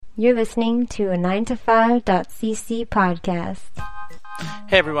You're listening to a 9to5.cc podcast.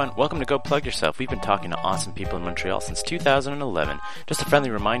 Hey everyone, welcome to Go Plug Yourself. We've been talking to awesome people in Montreal since 2011. Just a friendly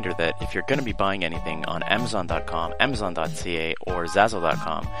reminder that if you're going to be buying anything on Amazon.com, Amazon.ca, or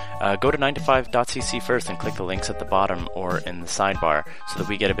Zazzle.com, go to 9to5.cc first and click the links at the bottom or in the sidebar so that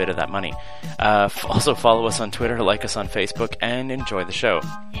we get a bit of that money. Also follow us on Twitter, like us on Facebook, and enjoy the show.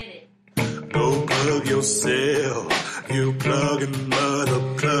 Go plug yourself, you plugging mother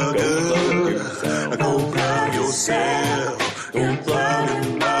plugger. Go plug yourself, you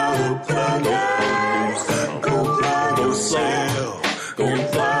plugging mother plugger. Go plug yourself, you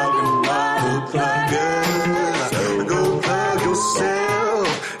plugging mother plugger. Go plug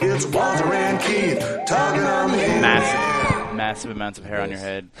yourself, it's Walter and Keith talking on the air. Massive amounts of hair on your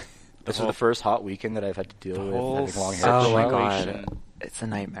head. This is the first hot weekend that I've had to deal with having long hair. Oh my god, it's a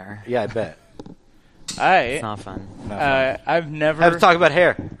nightmare. Yeah, I bet. It's not fun. I've never... Have to talk about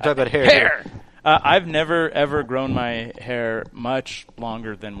hair. Talk about hair. I've never, ever grown my hair much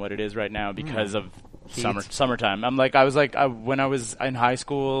longer than what it is right now because of summertime. When I was in high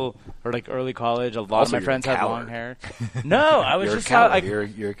school or like early college, a lot Also, of my friends you're a had coward. long hair. No, I was You're just a coward. like...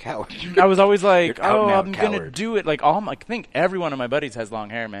 You're a coward. I was always like, You're out and out I'm going to coward. do it. Like, I think every one of my buddies has long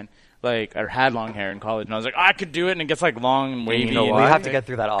hair, man. Like, or had long hair in college. And I was like, I could do it. And it gets like long and wavy. you know We why? have to get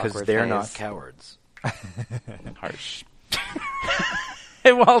through that awkward Because they're phase. not cowards. Harsh.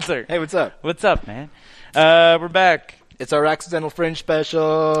 Hey, Walter. Hey, what's up? What's up, man? We're back. It's our Accidental Fringe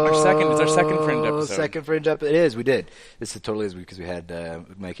special. It's our second Fringe episode. Second Fringe episode. It is. We did. This is totally because we had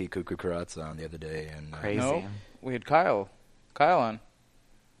Mikey Cuckoo Karatza on the other day. And Crazy. No, we had Kyle on.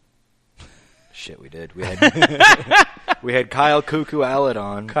 Shit, we did. We had we had Kyle Cuckoo Allet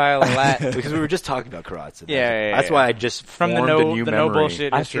on. Kyle Lat. Because we were just talking about Karatza. Yeah. That's why I just From the formed a new no memory.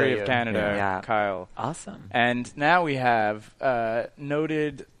 bullshit I history feel of you. Canada, Yeah. Kyle. Awesome. And now we have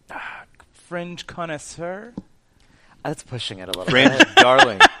noted Fringe connoisseur. That's pushing it a little Fringe bit.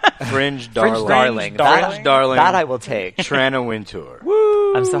 darling. Fringe darling. Fringe darling. Fringe darling. That I will take. Tranna Wintour.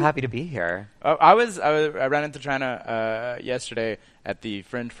 Woo! I'm so happy to be here. I ran into Tranna yesterday at the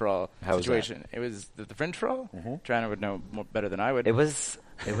Fringe for All How was situation. It was the Fringe for All. Tranna would know better than I would. It was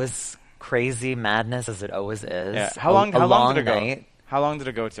crazy madness as it always is. Yeah. How long did it go? Night. How long did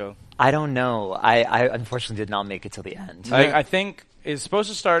it go till? I don't know. I unfortunately did not make it till the end. I think it's supposed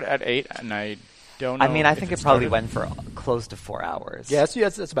to start at 8, and I don't know. I mean, I if think it it probably started. went for close to 4 hours. Yeah,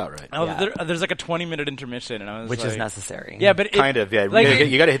 that's about right. Oh, Yeah. there's like a 20-minute intermission, and I was which is like- necessary. Yeah, but Kind of, yeah. Like,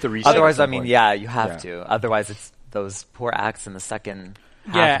 you got to hit the reset. Otherwise, at I some mean, point. yeah, you have Yeah. to. Otherwise, it's those poor acts in the second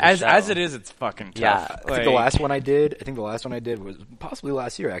half yeah, of the as show. it is, it's fucking tough. Yeah. I think the last one I did was possibly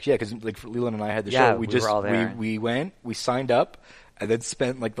last year, actually. Yeah, because like Leland and I had the Yeah, show. we were all there. We went, we signed up, and then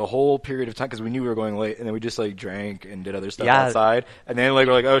spent like the whole period of time because we knew we were going late, and then we just like drank and did other stuff Yeah. outside, and then like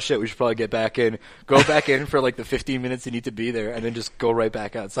we're like, oh shit, we should probably get back in, go back in for like the 15 minutes you need to be there, and then just go right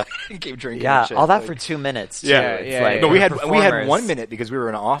back outside and keep drinking. Yeah, and shit. all that Like- for 2 minutes. Too. Yeah, It's yeah, like yeah. No, we had performers- 1 minute because we were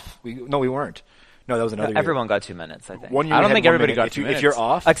in off. We weren't. No, that was another. year. Everyone got 2 minutes, I think. 1 year I we don't had think 1 everybody minute. got If 2 you- minutes. If you're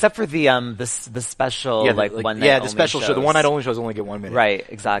off, Except for the special one night the only special show, the shows. one night only shows only get 1 minute. Right,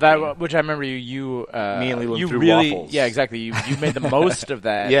 exactly. Which I remember you Me and Leland you threw really, waffles. Yeah, exactly. You made the most of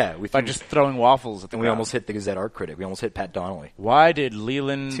that. Yeah, we by threw- just throwing waffles at the And we crowd. almost hit the Gazette art critic. We almost hit Pat Donnelly. Why did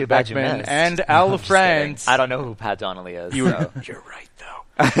Leland Too bad you Beckman missed. and Al Just kidding. LaFrance? I don't know who Pat Donnelly is. You're so. right though.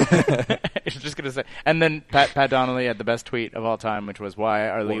 I was just gonna say, and then Pat Donnelly had the best tweet of all time, which was, "Why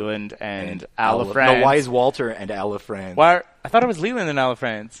are Leland and Al LaFrance? No, why is Walter and Al LaFrance? Why? I thought it was Leland and Al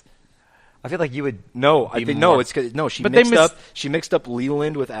LaFrance. I feel like you would. No, I be think more- no. It's cause, no. She But they mixed up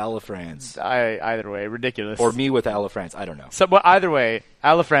Leland with Al LaFrance, Either way, ridiculous. or me with Al LaFrance. I don't know. So, well, either way,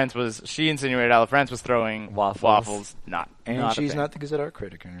 Al LaFrance she insinuated Al LaFrance was throwing Waffles. Not, And not a she's thing. not the Gazette art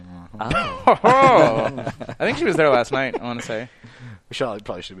critic anymore. Oh. Oh, I think she was there last night. I want to say. We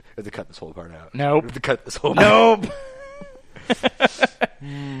probably should have to cut this whole part out. Nope. We have to cut this whole. Nope.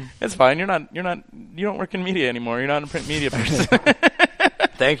 It's fine. You don't work in media anymore. You're not a print media person.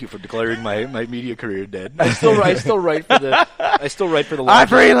 Thank you for declaring my media career dead. I still write for the. I still write for the. I Largest,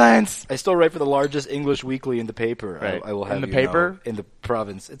 freelance. I still write for the largest English weekly in the paper. Right. I will have In the you paper? know, in the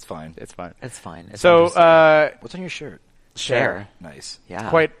province. It's fine. It's fine. It's fine. It's So, understood. What's on your shirt? Share. Nice. Yeah.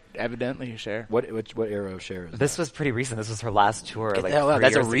 quite evidently, Cher. What era of Cher is This was pretty recent. This was her last tour. Get Like the hell out. 3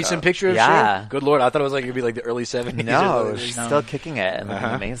 That's a years recent ago. picture of Yeah. Cher? Good lord, I thought it was like it'd be like the early 70s. No, she's still kicking it and looking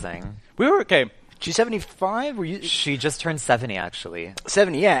amazing. We were okay. She's 75? Were you She just turned 70, actually.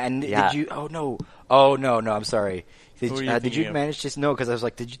 70? Yeah, and Yeah. did you Oh no, I'm sorry. Who were you Did thinking you of? manage to No, cuz I was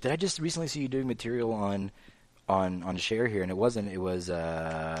like, did I just recently see you doing material on Cher here, and it wasn't. It was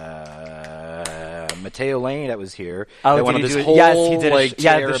Mateo Lane that was here. Oh, that went did on he this do it? Yes, he whole, did. Like,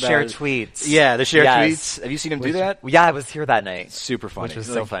 Yeah, tear the share about- tweets. Yeah, the share Yes. tweets. Have you seen him do that? Yeah, I was here that night. Super funny. Which was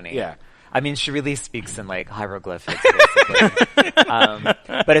so funny. Yeah. I mean, she really speaks in like hieroglyphics, basically.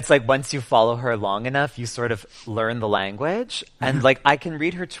 But it's like once you follow her long enough, you sort of learn the language. And like I can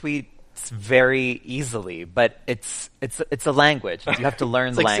read her tweets very easily, but it's a language. You have to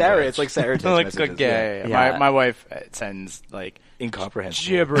learn the like language. Sarah. It's like Sarah text Like, messages. yeah. Yeah. My wife sends like Incomprehensible.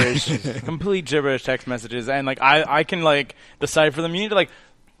 gibberish, complete gibberish text messages, and like I can like decipher them. You need to like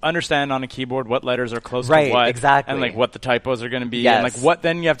understand on a keyboard what letters are close Right, to what, exactly. and like what the typos are going to be, Yes. and like what.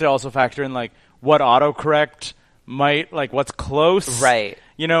 Then you have to also factor in like what autocorrect might like what's close, Right.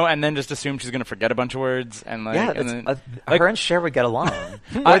 You know, and then just assume she's going to forget a bunch of words, and like, Yeah, and then, her and Cher would get along,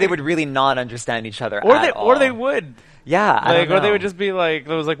 or they would really not understand each other, or at they all. or they would. Yeah, I Like, don't or they know. would just be like,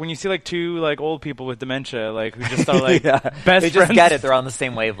 there was like when you see like two like old people with dementia, like who just are like Yeah. best They just friends. get it. They're on the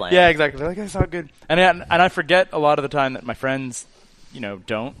same wavelength. Yeah, exactly. They're like, it's all good. And I forget a lot of the time that my friends, you know,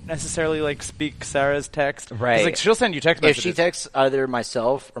 don't necessarily like speak Sarah's text. 'Cause, Right. like she'll send you text If messages. she texts either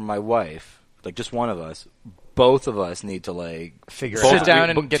myself or my wife, like just one of us, both of us need to like Figure it both out. Sit down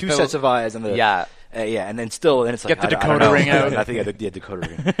and get two the- sets of eyes and the Yeah. yeah, and then it's like Get the I don't decoder know. ring out. I think I did the decoder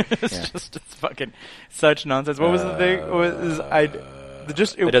ring. it's Yeah. just it's fucking such nonsense. What was the thing?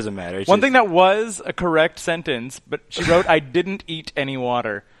 It doesn't matter. It's One just- thing that was a correct sentence, but she wrote, "I didn't eat any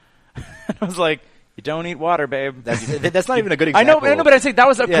water." And I was like, "You don't eat water, babe." That's not even a good I example. know, but I say that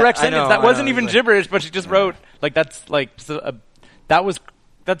was a Yeah, correct I sentence. know, That I wasn't know. even It's like- gibberish, but she just wrote like that's a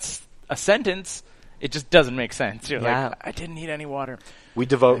sentence. It just doesn't make sense. You're Yeah. like, I didn't eat any water. We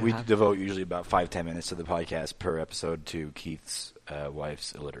devote usually about 5-10 minutes to the podcast per episode to Keith's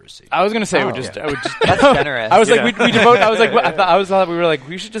wife's illiteracy. I was gonna say I would Oh. just That's generous. I was like, Yeah. we devote. I was like, I thought we were like,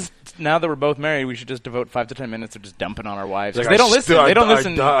 we should just now that we're both married, we should just devote 5 to 10 minutes of just dumping on our wives. 'Cause they don't listen. They don't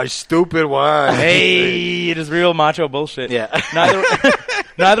listen. Stupid wife. Hey, it is real macho bullshit. Yeah.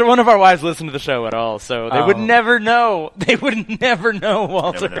 Neither one of our wives listen to the show at all, so they would Oh. never know. They would never know,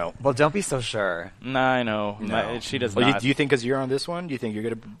 Walter. Never know. Well, don't be so sure. Nah, I know. No. She does Well, not. do you think because you're on this one, do you think you're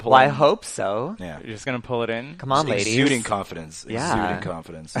going to pull Well, I in- hope so. Yeah. You're just gonna pull it in? Come on, ladies. Exuding confidence. Yeah. Exuding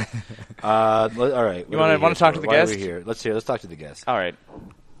confidence. All right. You wanna talk to the Why are guest? we here? Let's talk to the guest. All right.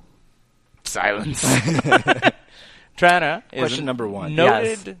 Silence. Tranna is Question number one.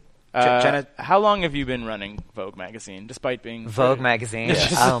 noted. Tranna- How long have you been running Vogue magazine, despite being Vogue magazine.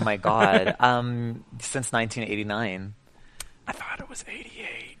 Oh my God. Since 1989. I thought it was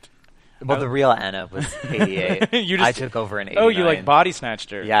 88. Well, the real Anna was 88. You just- I took over in 89. Oh, you like body snatched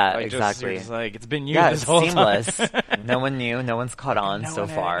her. Yeah, Like, exactly. You're just like it's been you Yeah, this it's whole seamless. time. No one knew. No one's caught on No so one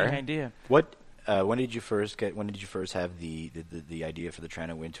had far. any idea. What? When did you first have the idea for the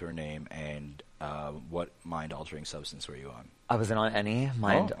Tranna Wintour name, and what mind-altering substance were you on? I wasn't on any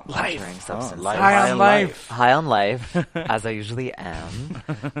mind-altering life. substance. life. High on life. High on life, as I usually am.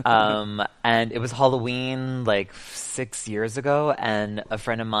 And it was Halloween like 6 years ago, and a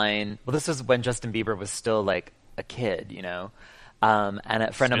friend of mine, well, this was when Justin Bieber was still like a kid, you know, and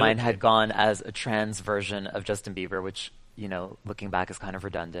a friend of Still a mine had kid. gone as a trans version of Justin Bieber, which, you know, looking back is kind of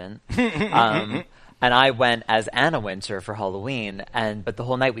redundant. And I went as Anna Wintour for Halloween, but the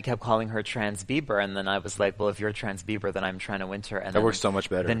whole night we kept calling her Trans Bieber, and then I was like, well, if you're Trans Bieber, then I'm Tranna Wintour, and That then works so much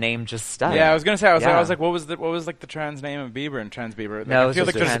better. The name just stuck. Yeah, I was gonna say. I was Yeah. like, what was like the trans name of Bieber and Trans Bieber? Like, No, I it's feel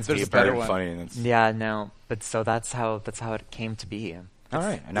just like Trans there's a Bieber. better Very one. funny. And it's, Yeah, no, but so that's how it came to be. all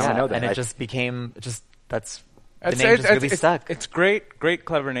right. Now Yeah, I know that. and I- it just became that's the It's- name it's- just really it's- stuck. It's great,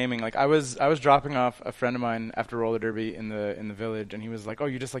 clever naming. Like I was dropping off a friend of mine after roller derby in the village, and he was like, "Oh,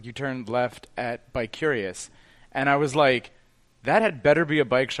 you turned left at Bike Curious," and I was like, "That had better be a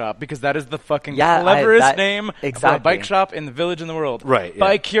bike shop because that is the fucking Yeah, cleverest name for a exactly. bike shop in the village in the world." Right, yeah.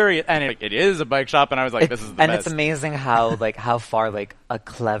 Bike Curious, and it is a bike shop, and I was like, "This is the and best." it's amazing how far like a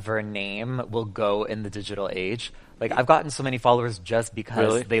clever name will go in the digital age. Like I've gotten so many followers just because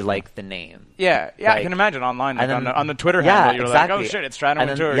Really? they like the name. Yeah, I Like- can imagine online, like and then- on the Twitter yeah, handle, you're exactly. like, "Oh shit, it's Tranna And then-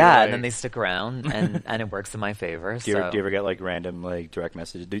 Wintour." Yeah, You're and like- then they stick around, and it works in my favor. do you so. ever get like random like direct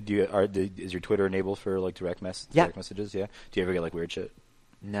messages? Is your Twitter enabled for like direct messages? Yeah. Do you ever get like weird shit?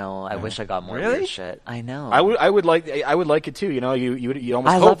 No, I wish I got more Really? weird shit. I know. I would like it too. You know, you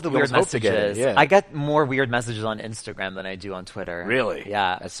almost I hope, love the you weird almost hope to get it. messages. Yeah. I get more weird messages on Instagram than I do on Twitter. Really?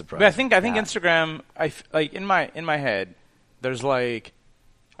 Yeah. That's surprising. But I think Yeah. Instagram. Like in my head, there's like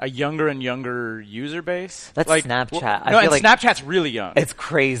a younger and younger user base. That's like, Snapchat. I No, feel and like Snapchat's really young. it's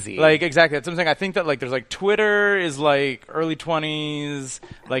crazy. Like, exactly. That's something I think that, like, there's, like, Twitter is, like, early 20s.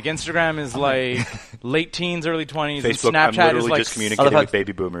 Like, Instagram is, like, late teens, early 20s. Facebook, and Snapchat I'm literally is, like, just communicating with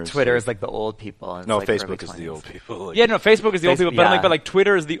baby boomers. Twitter is like the old people. And No, it's like Facebook is early the 20s. old people. Like, Yeah, no, Facebook is the old people. But, yeah. like,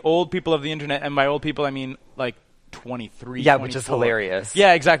 Twitter is the old people of the internet. And by old people, I mean, like, 23, Yeah, which is 24. hilarious.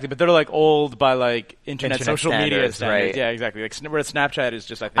 Yeah, exactly. But they're, like, old by, like, internet social media standards, standards. right. Yeah, exactly. Like, whereas Snapchat is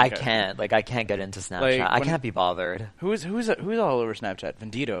just, I think... I can't get into Snapchat. Like, I when- can't be bothered. Who's all over Snapchat?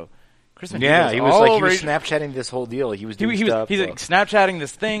 Vendito. Chris Vendito's Yeah, he was all like over he was Snapchatting this whole deal. He was doing He's stuff. like Snapchatting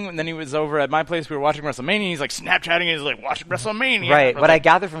this thing, and then he was over at my place. We were watching WrestleMania. He's like Snapchatting. He's like watching WrestleMania. Right. What I like,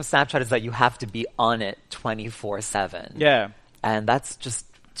 gather from Snapchat is that you have to be on it 24/7. yeah, And that's just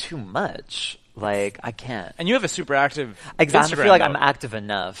too much. Like, I can't. and you have a super active Exactly. Instagram, I feel like though. I'm active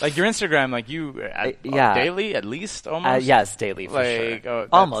enough. Like your Instagram, like yeah. daily at least almost. Yes, daily for Like, sure. oh, that's-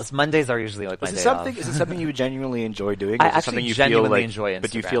 Almost. Mondays are usually like my Is it day something? off. Is it something you genuinely enjoy doing? I Is it actually something you genuinely feel like, enjoy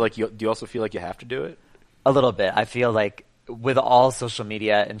But do you Instagram. feel like do you also feel like you have to do it? A little bit. I feel like with all social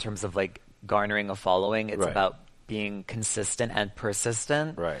media, in terms of like garnering a following, it's Right. about being consistent and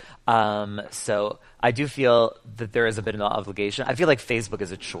persistent. Right. So I do feel that there is a bit of an obligation. I feel like Facebook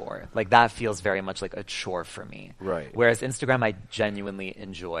is a chore. Like that feels very much like a chore for me. Right. Whereas Instagram, I genuinely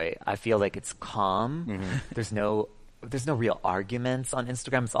enjoy. I feel like it's calm. Mm-hmm. There's no real arguments on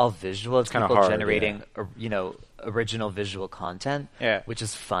Instagram. It's all visual. It's kinda people hard, generating, original visual content, Yeah. which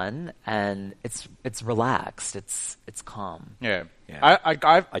is fun and it's relaxed. It's calm. yeah. Yeah.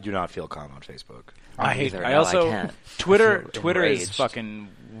 I I do not feel calm on Facebook. I hate. either. I No, also I can't. Twitter. I feel Twitter is enraged. fucking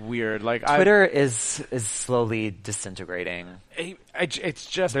weird. Like Twitter is slowly disintegrating. it's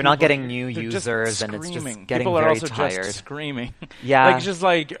just They're not people- getting new they're just users, and it's just screaming. getting people are very also tired. just screaming. Yeah. like it's just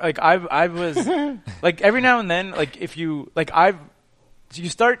like I was like every now and then like if you like you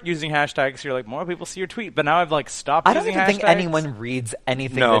start using hashtags, you're like more people see your tweet, but now I've like stopped. I don't using even think hashtags. anyone reads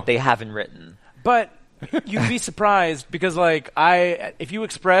anything No. that they haven't written. But you'd be surprised because like if you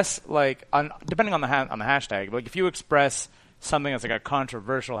express like depending on the hashtag, like if you express something that's like a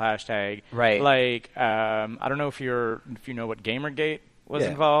controversial hashtag, Right. Like I don't know if you know what Gamergate was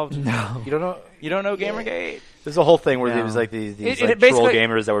Yeah. involved. No. You don't know? You don't know Gamergate? There's a whole thing where No. there was like these It like, troll basically-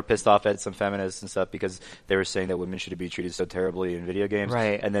 gamers that were pissed off at some feminists and stuff because they were saying that women should be treated so terribly in video games.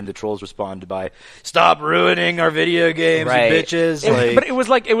 Right. And then the trolls responded by, "Stop ruining our video games, Right. you bitches!" But it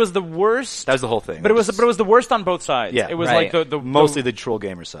was the worst. that was the whole thing. But it was the worst on both sides. Yeah. It was Right. like the mostly the troll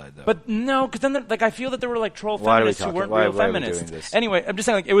gamer side, though. But no, because then like I feel that there were like troll Why are we feminists who talking- weren't why- real why are we feminists. doing this? Anyway, I'm just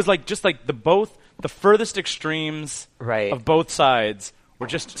saying like it was like just like the furthest extremes Right. of both sides were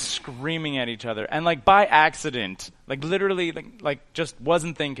just screaming at each other and like by accident, like literally like just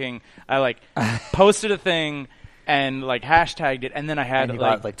wasn't thinking. I like posted a thing and like hashtagged it, and then I had And you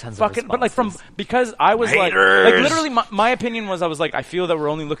got, like, tons of fucking, but like from responses. because I was like Haters! literally my opinion was I was like I feel that we're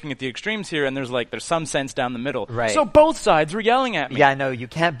only looking at the extremes here, and there's some sense down the middle. Right. So both sides were yelling at me. Yeah, no, you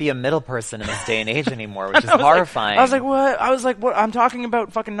can't be a middle person in this day and age anymore, which is I was horrifying. I was like, what? I was like, what? I'm talking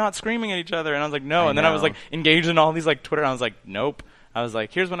about fucking not screaming at each other. And I was like, no. And then I was know. like engaged in all these like Twitter. And I was like, nope. I was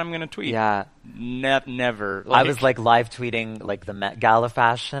like, here's what I'm going to tweet. Yeah. Never. I was like live tweeting like the Met Gala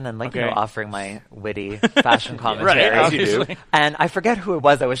fashion and like Okay. offering my witty fashion commentary. Right, as you do. obviously. And I forget who it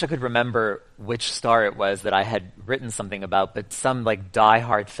was. I wish I could remember which star it was that I had written something about, but some like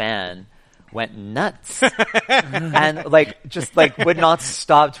diehard fan went nuts and like just like would not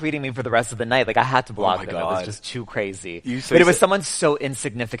stop tweeting me for the rest of the night. Like I had to block my them. It God. was just too crazy. So But you it was said- someone so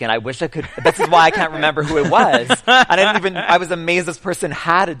insignificant. I wish I could. This is why I can't remember who it was. And I didn't even. I was amazed this person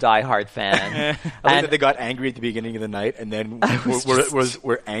had a diehard fan. I think And that they got angry at the beginning of the night, and then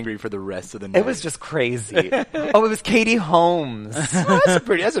were angry for the rest of the night. it was just crazy. Oh, it was Katie Holmes.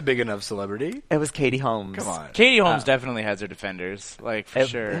 that's a big enough celebrity. It was Katie Holmes. Come on. Katie Holmes definitely has her defenders, like for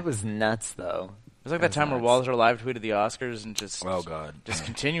sure. It was nuts, though. It was like that time where Walter live tweeted the Oscars and just Oh, God. just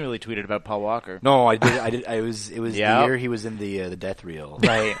continually tweeted about Paul Walker. No, I did. It was Yeah. the year he was in the death reel.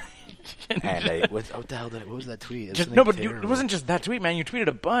 Right. And what the hell? What was that tweet? It was Just, something no, but it terrible. wasn't just that tweet, man. You tweeted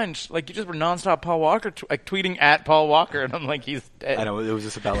a bunch. Like you just were nonstop Paul Walker, like tweeting at Paul Walker, and I'm like, he's dead. I know it was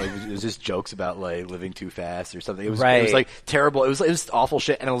just about like it was just jokes about like living too fast or something. It was Right. like terrible. It was awful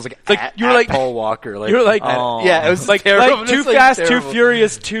shit, and it was like like, you were like- Paul Walker. Like you were like- and- Oh. yeah, it was like terrible. like It too was, like, fast, too terrible.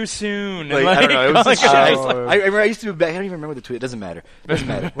 furious, too soon. Like, and, I don't know. It was like, just, I I, was like- I remember I used to be. I don't even remember the tweet. It doesn't matter. It doesn't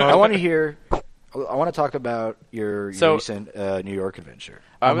matter. I want to hear. I want to talk about your So- recent New York adventure.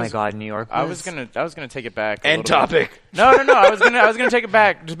 Oh my God, New York. I was gonna take it back. a End little bit. topic. No. I was gonna take it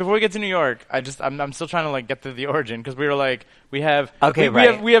back just before we get to New York. I'm still trying to like get to the origin because we were like we have Okay, we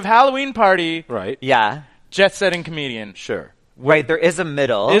right. have Halloween party, Right. Yeah. jet setting comedian. Sure. Right, there is a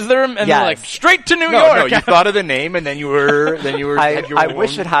middle. Is there? And yes. they're like straight to New No, York. you thought of the name, and then you were. I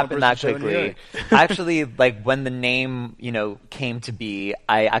wish it happened that quickly. quickly. Actually, like when the name, came to be,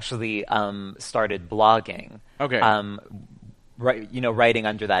 I actually started blogging. Okay. Writing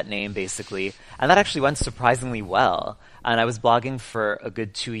under that name basically, and that actually went surprisingly well. And I was blogging for a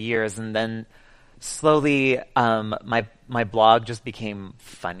good 2 years, and then slowly my blog just became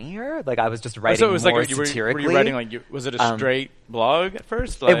funnier. Like I was just writing so it was more like satirically. were you writing was it a straight blog at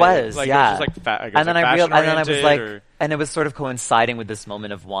first? Like, it was, like, yeah. It was just like and then I realized, and then I was like, or... and it was sort of coinciding with this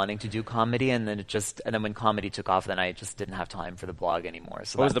moment of wanting to do comedy, and then when comedy took off, then I just didn't have time for the blog anymore.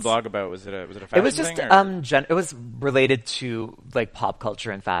 So what was the blog about? Was it a fashion It was just thing, it was related to like pop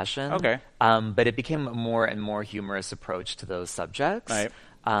culture and fashion. Okay. But it became a more and more humorous approach to those subjects. Right.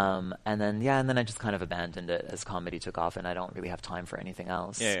 And then I just kind of abandoned it as comedy took off, and I don't really have time for anything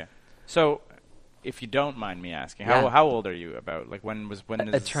else. Yeah. So, if you don't mind me asking, Yeah. how old are you? About like when is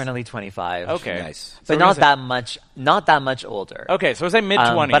Eternally 25. Okay, Nice. But So not we're gonna not that much older. Okay, so say mid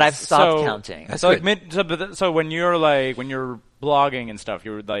 20s. But I've stopped counting. That's So like good. so when you're blogging and stuff,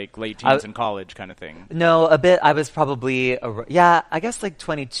 you were like late teens in college kind of thing. No, a bit. I was probably, I guess like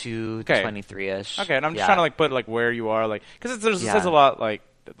 22, Okay. 23-ish. Okay, and I'm just trying to like put like where you are, like because it says a lot like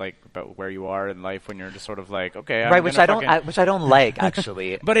about where you are in life when you're just sort of like okay, right, which I don't like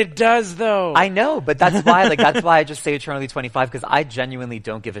actually. But it does though. I know, but that's why I just say eternally 25 because I genuinely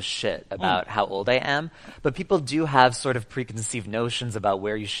don't give a shit about how old I am. But people do have sort of preconceived notions about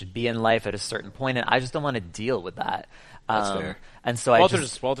where you should be in life at a certain point, and I just don't want to deal with that. That's fair. And so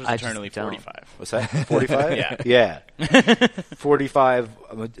Walter's I eternally just don't. 45. What's that? 45? Yeah. Yeah. 45.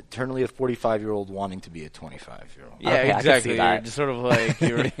 I'm eternally a 45-year-old wanting to be a 25-year-old. Yeah, Okay, I can exactly. see that. You're just sort of like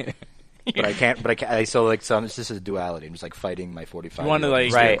you're. But I can't. So like, it's just a duality. I'm just like fighting my 45. You wanna,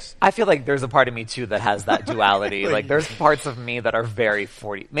 like- Right. I feel like there's a part of me too that has that duality. Like there's parts of me that are very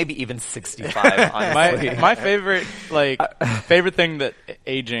 40, maybe even 65. Honestly, My favorite favorite thing that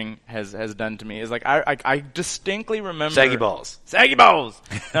aging has done to me is like I distinctly remember Saggy balls. Saggy balls.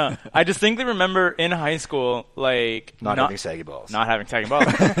 No, I distinctly remember in high school like Not having saggy balls. not having saggy balls,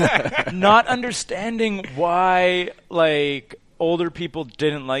 not understanding why like older people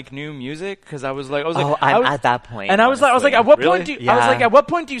didn't like new music because I was like I'm at that point, and I was like honestly. at what Really? point do you, I Yeah. was like at what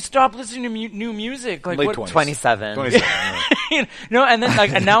point do you stop listening to new music like Late what 20s. 27. 27. No, and then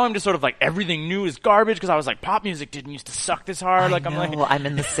and now I'm just sort of like everything new is garbage because I was like pop music didn't used to suck this hard. Like I I'm like know, I'm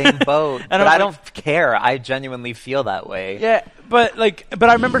in the same boat, but I'm I like- don't care. I genuinely feel that way. yeah, but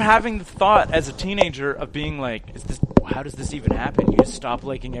I remember having the thought as a teenager of being like, how does this even happen? You just stop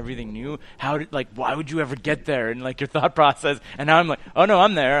liking everything new. Why would you ever get there? And like your thought process. And now I'm like, oh no,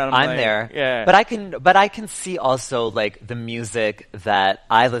 I'm there. And I'm like, there. Yeah, But I can see also like the music that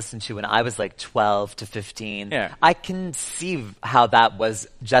I listened to when I was like 12 to 15. Yeah. I can see how that was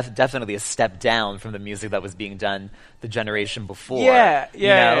definitely a step down from the music that was being done the generation before. Yeah, you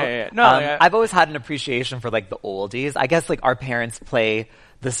yeah, know? yeah, yeah. No, yeah. I've always had an appreciation for like the oldies. I guess like our parents play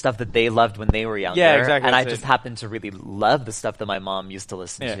the stuff that they loved when they were younger. Yeah, exactly, And I that's just it. happen to really love the stuff that my mom used to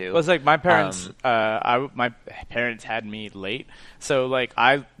listen Yeah. to. Well, it's like my parents. My parents had me late, so like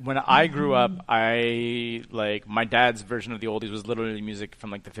when I grew up, my dad's version of the oldies was literally music from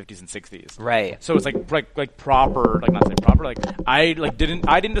like the 50s and 60s. Right. So it's like proper, like not say proper, like I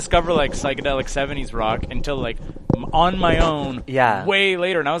didn't discover like psychedelic 70s rock until like on my own. Yeah. Way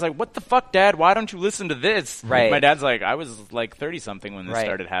later, and I was like, "What the fuck, Dad? Why don't you listen to this?" Right. My dad's like, "I was like 30 something when this Right.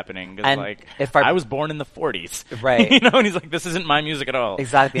 started happening because And like if our- I was born in the 40s." Right. You know, and he's like, "This isn't my music at all."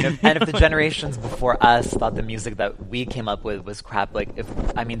 Exactly, and if the generations before us thought the music that we came up with was crap, they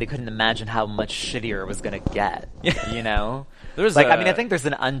couldn't imagine how much shittier it was going to get. Yeah. You know, There's I think there's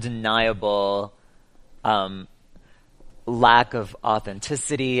an undeniable lack of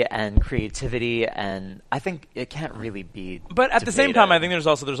authenticity and creativity, and I think it can't really be. But at the same time, I debated.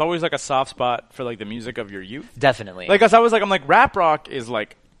 think there's always like a soft spot for like the music of your youth. Definitely. Like, as I'm like rap rock is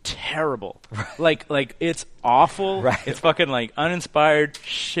like terrible. like it's awful. Right. It's fucking like uninspired,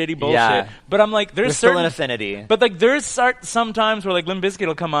 shitty bullshit. Yeah. But I'm like, there's still certain an affinity. But like, there's some times where like Limp Bizkit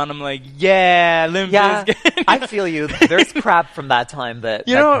will come on. I'm like, yeah, Limp Yeah, Bizkit. I feel you. There's crap from that time that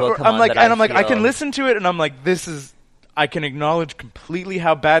you that know, will come I'm on like, that and I'm like, I feel- can listen to it, and I'm like, this is. I can acknowledge completely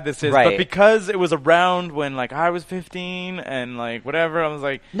how bad this is, but Right. because it was around when like I was 15 and like whatever, I was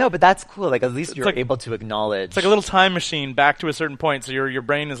like, No, but that's cool. Like at least you're like- able to acknowledge. it's like a little time machine back to a certain point, so your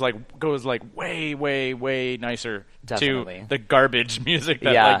brain is like goes like way nicer Definitely. to the garbage music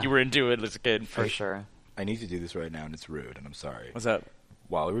that Yeah. like you were into it as a kid. for sure. I need to do this right now, and it's rude, and I'm sorry. What's up?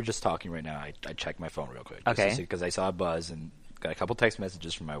 While we were just talking right now, I checked my phone real quick. Okay. Because I saw a buzz, and got a couple text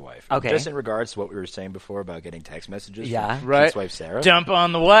messages from my wife. Okay. Just in regards to what we were saying before about getting text messages. Yeah. From Right. Keith's wife Sarah. Dump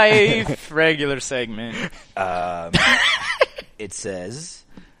on the wife. Regular segment. It says,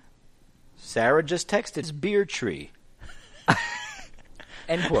 Sarah just texted his beer tree.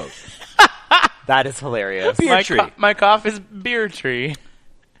 End quote. That is hilarious. Beer tree. My cough is beer tree.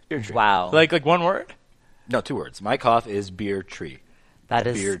 Beer tree. Wow. Like one word? No, 2 words. My cough is beer tree. that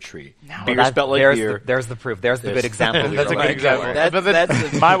is Beer tree. Well, Beer that- spelled like there's beer. There's the proof. There's the There's- good example. we That's were a good looking example. for. That's- But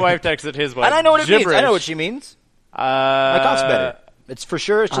that's- my wife texted his wife. And I know what it means. I know gibberish. what she means. My cough's better. It's for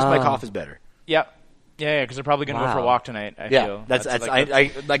sure. It's just my cough is better. Yep. Yeah, because they're probably going to go for a Wow. walk tonight. I Yeah, feel. that's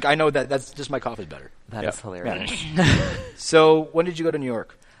I know that's just my cough is better. That is hilarious. So when did you go to New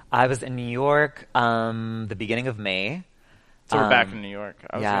York? I was in New York the beginning of May. So we're back in New York.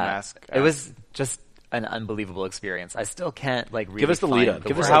 I was going to ask. It was just an unbelievable experience. I still can't really Give us the lead find up. the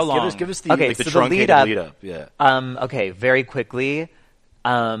Give us words. How long? Give us the Okay, like the so the truncated lead up- Yeah. Okay, very quickly.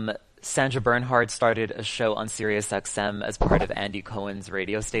 Sandra Bernhard started a show on SiriusXM as part of Andy Cohen's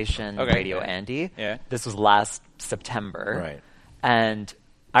radio station, Okay. Radio Yeah. Andy. Yeah. This was last September. Right. And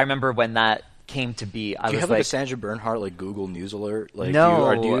I remember when that came to be, I Do you was have like, a Sandra Bernhardt like Google News alert? Like,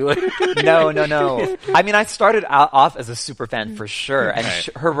 No. do you like? no. I mean, I started off as a super fan for sure, and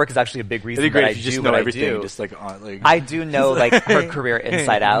her work is actually a big reason It'd be great that I if you do just know what everything. I do. Just like on like. I do know like her career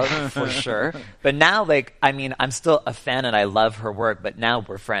inside out for sure. But now, like, I mean, I'm still a fan and I love her work, but now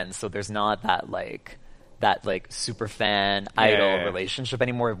we're friends, so there's not that super fan idol yeah. relationship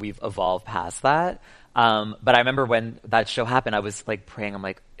anymore. We've evolved past that. But I remember when that show happened, I was like praying. I'm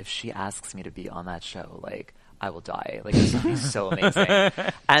like, if she asks me to be on that show, like, I will die. Like, this would be so amazing.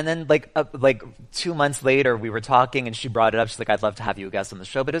 And then like 2 months later, we were talking and she brought it up. She's like, I'd love to have you a guest on the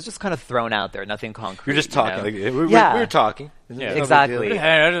show, but it was just kind of thrown out there, nothing concrete. You're just you talking. know? Like, we Yeah. were talking. Yeah. No big Exactly. deal. Hey,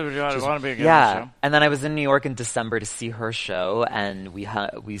 I want to be a guest on the Yeah, show. and then I was in New York in December to see her show, and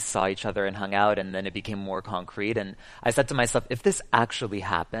we saw each other and hung out, and then it became more concrete. And I said to myself, if this actually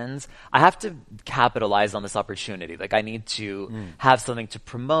happens, I have to capitalize on this opportunity. Like, I need to have something to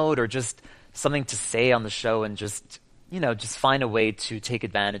promote or just something to say on the show, and just find a way to take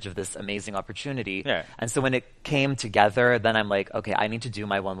advantage of this amazing opportunity. Yeah. And so when it came together, then I'm like, okay, I need to do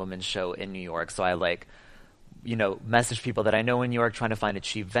my one-woman show in New York. So I message people that I know in New York, trying to find a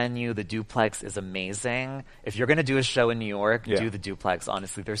cheap venue. The Duplex is amazing. If you're going to do a show in New York, Yeah. do the Duplex.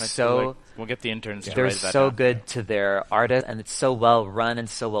 Honestly, they're Like, so we'll get the interns to they're write that so down. good to their artists, and it's so well run and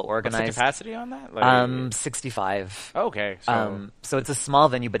so well What's the organized. capacity on that? Like, 65. okay. So, So it's a small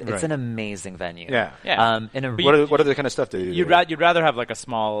venue, but it's Right. an amazing venue. Yeah. Yeah. In a What are the kind of stuff that you do? you'd rather have like a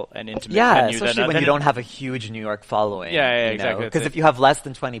small and intimate yeah, venue especially when you don't have a huge New York following. Yeah, exactly. Because That's if you have less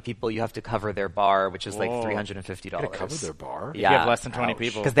than 20 people, you have to cover their bar, which is like Whoa. $350. Gotta cover their bar. Yeah. you have less than 20 Ouch.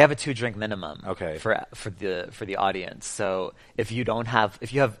 people. Because they have a 2-drink minimum. Okay. For the audience. So if you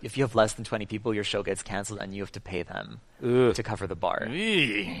have less than 20 people, your show gets canceled and you have to pay them to cover the bar.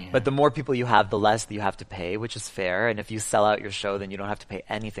 But the more people you have, the less that you have to pay, which is fair. And if you sell out your show, then you don't have to pay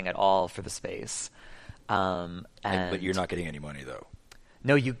anything at all for the space. But you're not getting any money though.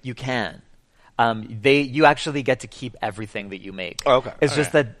 No, you can. You actually get to keep everything that you make. Oh, okay. It's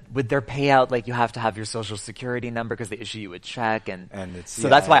just that with their payout, like, you have to have your social security number because they issue you a check, and it's, so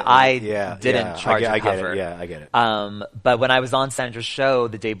that's why I didn't yeah, charge I a get cover. it. Yeah, I get it. But when I was on Sandra's show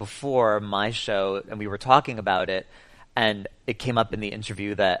the day before my show, and we were talking about it, and it came up in the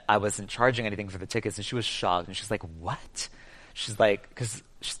interview that I wasn't charging anything for the tickets, and she was shocked, and she's like, "What?" She's like, because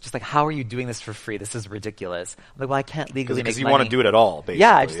she's just like, "How are you doing this for free? This is ridiculous." I'm like, "Well, I can't legally make Because you money." want to do it at all, basically.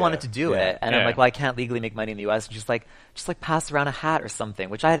 Yeah, I just wanted to do Yeah. it. And I'm Yeah. like, well, I can't legally make money in the U.S. And just like pass around a hat or something,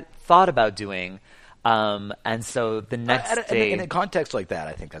 which I had thought about doing. And so the next day... in a context like that,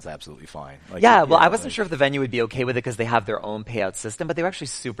 I think that's absolutely fine. Like, Yeah, well, I wasn't sure if the venue would be okay with it because they have their own payout system, but they were actually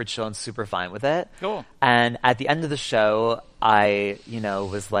super chill and super fine with it. Cool. And at the end of the show, I,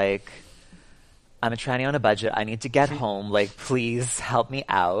 was like, I'm a tranny on a budget. I need to get home. Like, please help me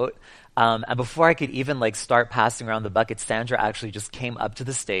out. And before I could even start passing around the bucket, Sandra actually just came up to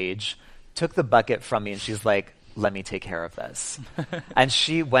the stage, took the bucket from me, and she's like, "Let me take care of this." And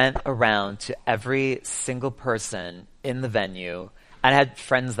she went around to every single person in the venue. And I had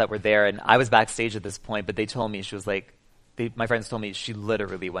friends that were there, and I was backstage at this point, but they told me, she was like, my friends told me she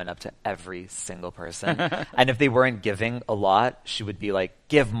literally went up to every single person. And if they weren't giving a lot, she would be like,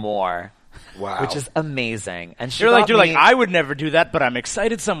 "Give more." Wow. Which is amazing. And she You're got like, me- I would never do that, but I'm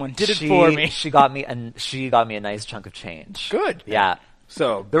excited someone did it for me. She got me a nice chunk of change. Good. Yeah.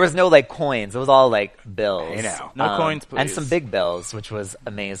 So There was no coins. It was all bills. Hey, now. No coins, And please. some big bills, which was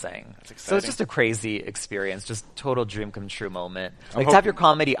amazing. So exciting. it's just a crazy experience, just total dream come true moment. To have your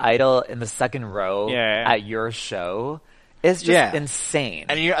comedy idol in the second row Yeah. at your show It's just insane.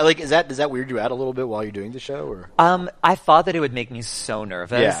 And you're like, does that weird you out a little bit while you're doing the show, or? I thought that it would make me so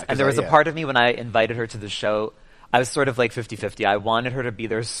nervous. Yeah, and there was a part of me when I invited her to the show, I was sort of like 50-50. I wanted her to be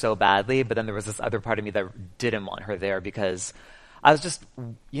there so badly, but then there was this other part of me that didn't want her there because I was just,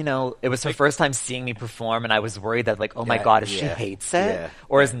 it was her first time seeing me perform, and I was worried that, like, oh my God, if she hates it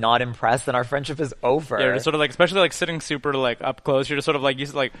or is not impressed, then our friendship is over. Yeah, just sort of like, especially like sitting super like up close, you're just sort of like,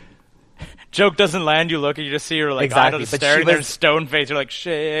 joke doesn't land, you look and you just see her like exactly. staring there, stone face. You're like,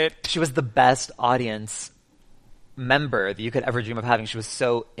 shit. She was the best audience member that you could ever dream of having. She was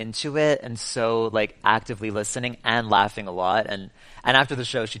so into it and so like actively listening and laughing a lot. And after the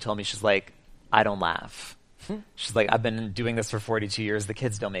show, she told me, she's like, I don't laugh. She's like, I've been doing this for 42 years. The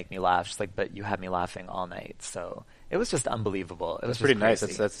kids don't make me laugh. She's like, but you had me laughing all night. So it was just unbelievable. It was pretty crazy.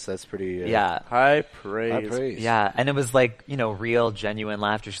 nice. That's pretty. High praise. Yeah, and it was like real, genuine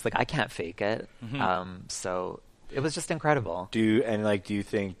laughter. She's like, I can't fake it. So it was just incredible. Do you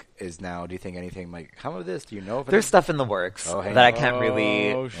think anything might come of this? Do you know if there's stuff in the works that I can't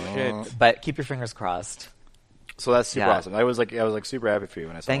really? Oh shit! But keep your fingers crossed. So that's super awesome. I was super happy for you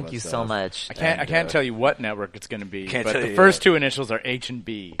when I saw that. Thank you so much. I can't tell you what network it's going to be, but the you, first two initials are H and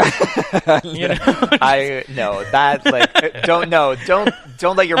B. I know that. Like, don't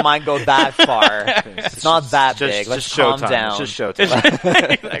let your mind go that far. It's not that big. Let's calm down. It's just showtime.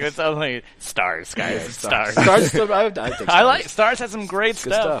 Like, it's only Stars, guys. It's Stars. I like Stars. Has some great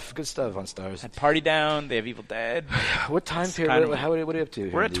stuff. Good stuff on Stars. Had Party Down. They have Evil Dead. What time period? What are you up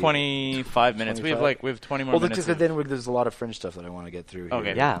to? We're at 25 minutes. 25? We have 20 more minutes. But then there's a lot of Fringe stuff that I want to get through here.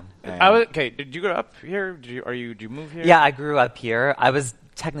 Okay. Yeah. Did you grow up here? Did you move here? Yeah, I grew up here. I was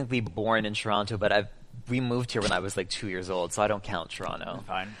technically born in Toronto, but we moved here when I was like 2 years old, so I don't count Toronto.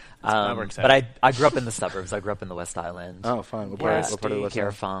 Fine. But I grew up in the suburbs. I grew up in the West Island. Oh, fine. What part of the West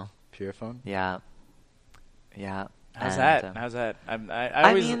Island? Pierrefonds. Yeah. How's that? Did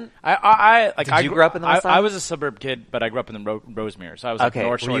you grow up in the West Island? I was a suburb kid, but I grew up in the Rosemere, so I was like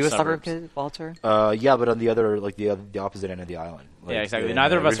North Shore. Were you a suburbs. suburb kid, Walter? Yeah, but on the other, like the opposite end of the island. Like, yeah, exactly.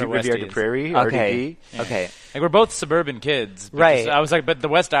 Neither of us are Westies. Riviera Prairie, okay. RDP. Yeah. Okay. Like we're both suburban kids, right? I was like, but the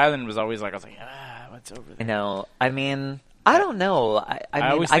West Island was always like, what's over there? I know. I mean, I don't know. I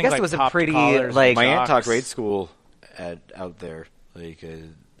guess like it was a pretty like my aunt taught grade school out there. Like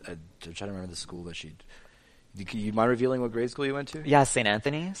I'm trying to remember the school that she. You mind revealing what grade school you went to? Yeah, St.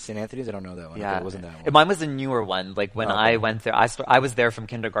 Anthony's. St. Anthony's? I don't know that one. Yeah. It wasn't that one. Mine was a newer one. Like, when I went there, I was there from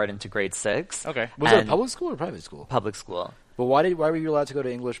kindergarten to grade 6. Okay. Was it a public school or private school? Public school. But why were you allowed to go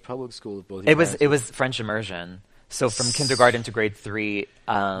to English public school with both? It was French immersion. So from kindergarten to grade 3,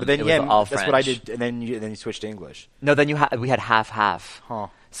 but then, it was all French. That's what I did, and then you switched to English. No, then we had half. Huh.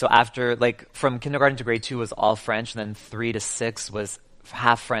 So after, like, from kindergarten to grade 2 was all French, and then 3 to 6 was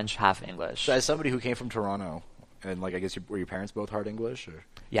half French, half English. So as somebody who came from Toronto, and like I guess were your parents both hard English, or?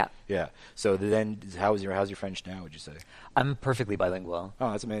 Yeah. Yeah. So then, how's your French now? Would you say? I'm perfectly bilingual.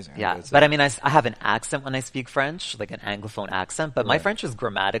 Oh, that's amazing. Yeah, but I mean, I have an accent when I speak French, like an Anglophone accent. But my French is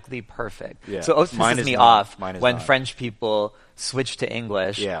grammatically perfect. Yeah. So it pisses me off when French people switch to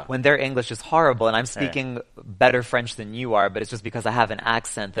English. Yeah. When their English is horrible, and I'm speaking better French than you are, but it's just because I have an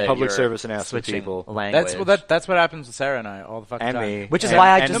accent that public you're service announcement switching people. Language. That's what happens with Sarah and I all the fucking and time. me. Which is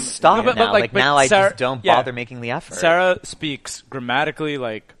why I just stop now. Like now, I Sarah, just don't bother making the effort. Sarah speaks grammatically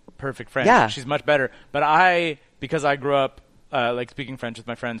like perfect French. Yeah. She's much better. But because I grew up like speaking French with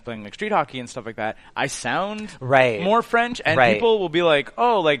my friends playing like street hockey and stuff like that, I sound more French, and people will be like,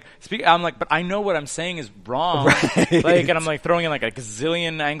 "Oh, like speak." I'm like, "But I know what I'm saying is wrong." Like, and I'm like throwing in like a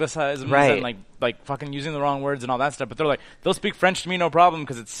gazillion anglicisms and like fucking using the wrong words and all that stuff. But they'll speak French to me no problem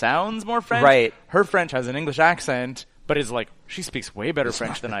because it sounds more French. Right. Her French has an English accent, but is like she speaks way better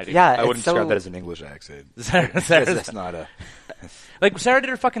French than I do. Yeah, I wouldn't describe that as an English accent. That's not a. Like, Sarah did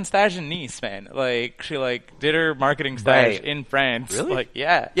her fucking stage in Nice, man. Like, she, like, did her marketing stage in France. Really? Like,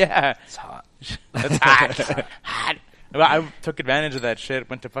 yeah. It's hot. That's hot. Hot. Well, I took advantage of that shit,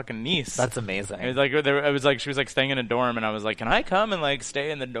 went to fucking Nice. That's amazing. It was like, she was, like, staying in a dorm, and I was like, can I come and, like,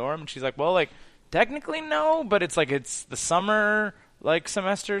 stay in the dorm? And she's like, well, like, technically no, but it's, like, it's the summer, like,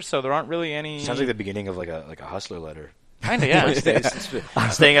 semester, so there aren't really any... Sounds like the beginning of, like a Hustler letter. Kinda, yeah.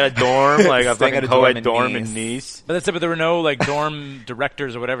 Staying at a dorm, like a fucking co-ed dorm in Nice. But that's it. But there were no like dorm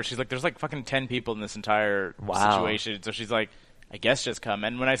directors or whatever. She's like, there's like fucking 10 people in this entire situation. So she's like, I guess just come.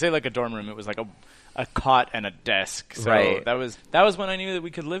 And when I say like a dorm room, it was like a cot and a desk. So that was when I knew that we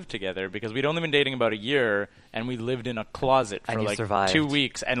could live together, because we'd only been dating about a year, and we lived in a closet for like survived. 2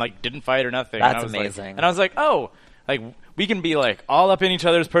 weeks and like didn't fight or nothing. That's and amazing. And I was like, oh, like we can be like all up in each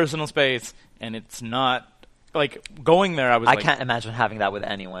other's personal space, and it's not. Like going there, I can't imagine having that with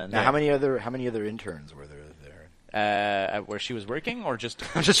anyone. Now, how many other interns were there? where she was working, or just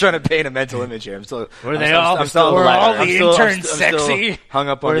I'm just trying to paint a mental image here. I'm still. Were they I'm all? I'm still Were all I'm the still- I'm interns still- I'm still sexy? hung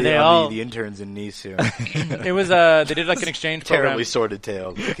up on Were the they on all- the interns in Nice here. It was they did like an exchange program. Terribly sordid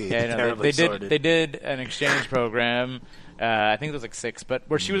tale. Yeah, no, Terribly they sordid. did an exchange program. I think it was like 6, but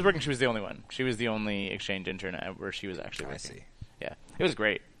where she was working, she was the only one. She was the only exchange intern where she was actually working. see. Yeah, it was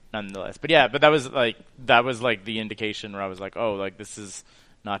great nonetheless. But yeah, that was like the indication where I was like, oh, like this is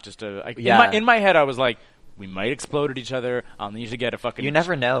not just a. In my head, I was like, we might explode at each other. I'll need to get a fucking. You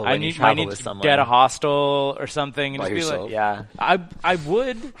never know when you I travel need with to someone. get a hostel or something and By just be yourself? like, Yeah. I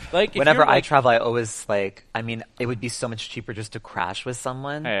would like. If Whenever you're, I like, travel, I always like. I mean, it would be so much cheaper just to crash with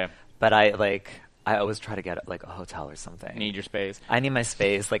someone. Yeah. But I always try to get like a hotel or something. need your space. I need my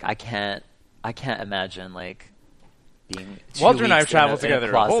space. Like I can't imagine like being. 2 Walter and I have weeks in traveled in a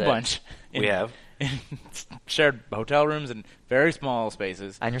together a whole closet. bunch. We have. Shared hotel rooms in very small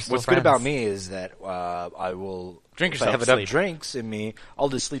spaces. And you're still What's good about friends. me is that I will Drink if yourself I have to enough sleep. drinks in me, I'll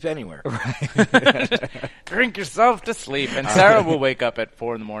just sleep anywhere. Drink yourself to sleep, and Sarah will wake up at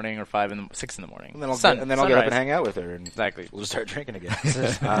 4 in the morning or 6 in the morning. And then I'll Sun- get up and sunrise. hang out with her, and Exactly. we'll just start drinking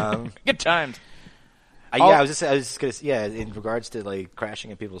again. Good times. I was just gonna in regards to like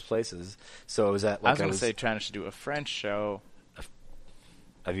crashing at people's places. So I was at I like was going to say Tranna should do a French show.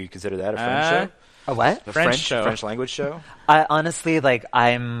 have you considered that a French show? A what? A French show. French language show? I honestly like.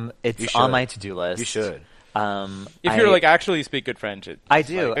 It's You on should. my to-do list. You should. If you're like actually speak good French, I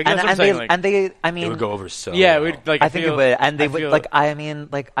do, like, and, that's what I'm and saying, they, like- and they. I mean, It would go over so yeah, well. we'd like. I think it would, and they would feel- like. I mean,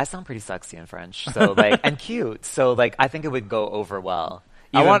 like I sound pretty sexy in French, so like, and cute, so like, I think it would go over well.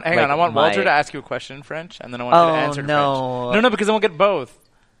 I want. Even, Hang on. like, I want my- Walter to ask you a question in French, and then I want you to Oh, answer in no. French. No, because I won't get both.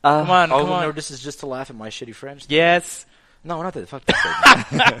 Come on, Oh come on. no, this is just to laugh at my shitty French. Yes. No, not that. Fuck this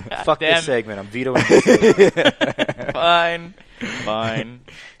segment. Fuck Damn. this segment. I'm vetoing this segment. Fine.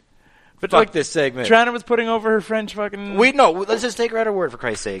 But Fuck like this segment. Tranna was putting over her French fucking. Let's just take her at her word for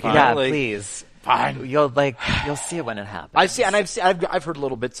Christ's sake. You know, Yeah, like, please. Fine. You'll see it when it happens. I've heard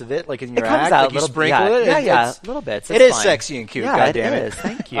little bits of it, like in your It comes act, out like you little, sprinkle yeah, it. Yeah, and yeah, it's- little bits. It It's is fine. sexy and cute. Yeah, God it damn it. is.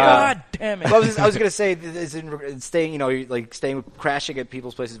 Thank you. God damn it. Well, I was gonna say, is in staying, like staying, crashing at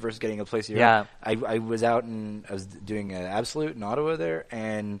people's places versus getting a place. Yeah. I was out and I was doing Absolute in Ottawa there,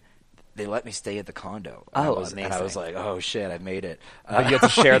 and they let me stay at the condo. And Oh, I was amazing. like, oh shit, I made it. But you have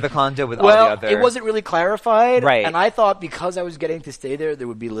to share the condo with Well, all the other. it wasn't really clarified, Right. And I thought because I was getting to stay there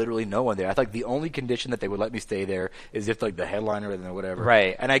would be literally no one there. I thought the only condition that they would let me stay there is if like the headliner or whatever.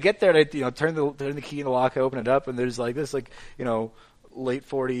 Right. And I get there, and I turn the key in the lock, open it up, and there's like this late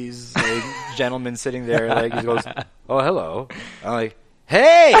 40s gentleman sitting there, like he goes, "Oh, hello." I'm like,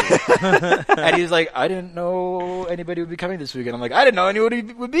 "Hey," and he's like, "I didn't know anybody would be coming this weekend." I'm like, "I didn't know anybody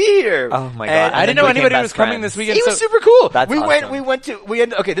would be here." Oh my And God. I didn't then know we became anybody best was coming friends. this weekend. He was so- super cool. That's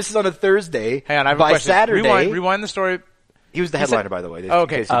awesome. Okay, this is on a Thursday. Hang on, I have a by question. Saturday. Rewind the story. He was the headliner, by the way. Oh,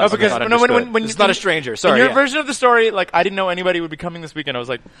 okay. In case Oh, it's because not no, understood. when it's not a stranger. Sorry. In your yeah. version of the story, like I didn't know anybody would be coming this weekend. I was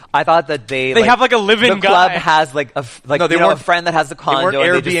like, I thought that they have like a living the club guy. has like No, they a weren't- friend that has a They condo. weren't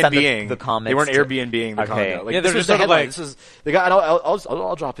and they just send Airbnb-ing. the comics. They weren't to- Airbnb-ing the Okay. condo. Like, Yeah, this they're was just the sort of headline. like- This is the guy.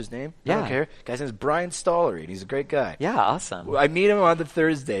 I'll drop his name. I Yeah. don't care. Guy's name is Brian Stollery, and he's a great guy. Yeah, awesome. I meet him on the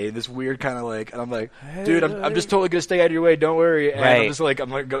Thursday, this weird kind of like, and I'm like, dude, I'm just totally gonna stay out of your way. Don't worry. And Right. I'm just like, I'm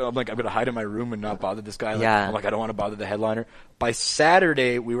gonna hide in my room and not bother this guy. Like, Yeah. I'm like, I don't want to bother the headliner. By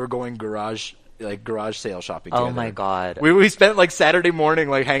Saturday, we were going garage sale shopping. Oh together. my God. We spent like Saturday morning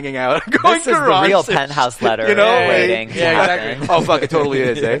like hanging out, going This is the garage real sale. penthouse letter. You know, waiting to yeah, happen. exactly. Oh fuck, it totally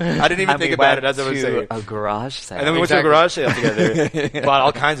is. Eh? I didn't even And think we about went it as I was to saying. a garage sale. And then we went to a Exactly. garage sale together, bought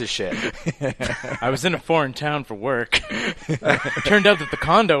all kinds of shit. I was in a foreign town for work. Turned out that the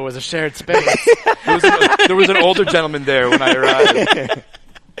condo was a shared space. There was an older gentleman there when I arrived.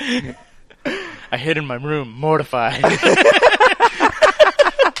 I hid in my room, mortified.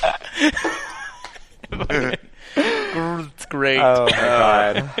 It's great. Oh my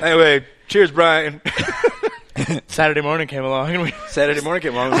God. Anyway, cheers, Brian. Saturday morning came along, and we Saturday morning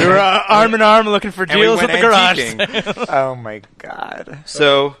came along. we were arm in arm looking for And we deals went at the garage. antiquing. sale. Oh my God.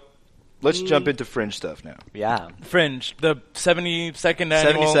 So, let's jump into fringe stuff now. Yeah. Fringe, the 72nd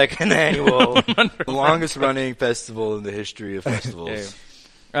annual. 72nd annual, longest running festival in the history of festivals.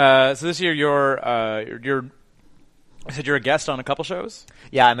 So this year you're. I said you're a guest on a couple shows.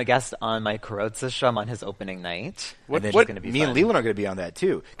 Yeah, I'm a guest on Mike Carrozza's show. I'm on his opening night. And then Which is going to be me fun. and Leland are going to be on that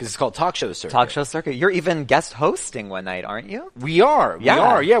too, because it's called Talk Show Circuit. Talk show circuit. You're even guest hosting one night, aren't you? We are.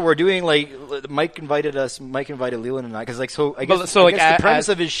 Yeah. Yeah, we're doing like Mike invited us. Mike invited Leland and I because I guess so, like, the premise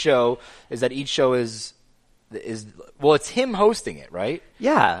of his show is that each show is it's him hosting it, right?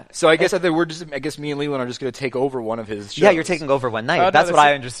 Yeah. So I guess I guess me and Leland are just going to take over one of his shows. Yeah, you're taking over one night. No, That's what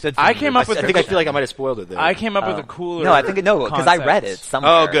I understood. From I you. came up with. I feel like I might have spoiled it there. I came up with a cooler. No, I think because I read it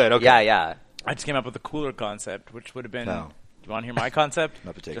somewhere. Oh, good, okay. Yeah. I just came up with a cooler concept, which would have been. No. Do you want to hear my concept?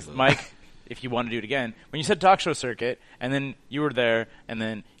 Not particularly. Just Mike, if you want to do it again. When you said talk show circuit, and then you were there, and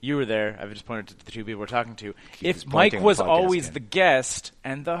then you were there, I've just pointed to the two people we're talking to. If Mike was always the guest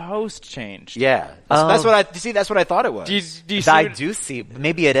and the host changed. Yeah. That's what I thought it was. Do you see I what- do see.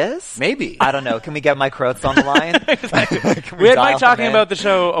 Maybe it is. Maybe. I don't know. Can we get Mike Croats on the line? We had dial Mike him talking in? about the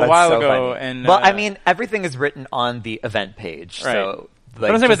show a That's while so ago, funny. and well, I mean, everything is written on the event page, Right. so. But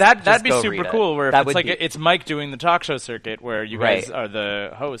I'm saying, but just that'd be go super read it. cool. Where if that it's would like be, it's Mike doing the talk show circuit, where you guys Right. are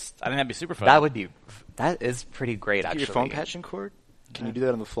the hosts. I think that'd be super fun. that is pretty great. Your Actually, phone patching cord? Can you do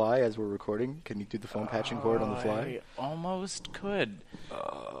that on the fly as we're recording? Can you do the phone patching cord on the fly? I almost could.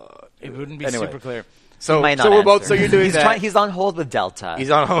 It wouldn't be Anyway. super clear. So, Might not so we're both. answer. So you're doing he's that. He's on hold with Delta. He's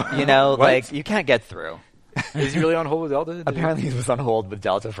on hold. You know, What? like you can't get through. Is he really on hold with Delta? Apparently, he was on hold with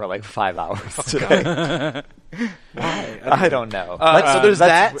Delta for like 5 hours today. Why? I don't know. So there's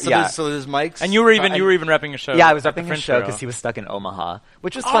that. that's- So, yeah. there's Mike's. And you were even repping a show. Yeah, I was at the repping his Fringe show Bureau. because he was stuck in Omaha,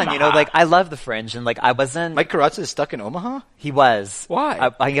 which was fun. You know, like I love the Fringe, and like I wasn't. Mike Carazza is stuck in Omaha. He was.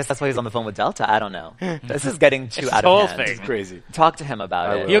 Why? I guess that's why he was on the phone with Delta. I don't know. This is getting too It's out whole of hand. thing. Crazy. Talk to him about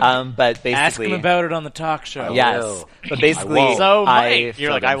I it. will. But basically, Ask him about it on the talk show. Yes, will. but basically, won't. So, I Mike, you're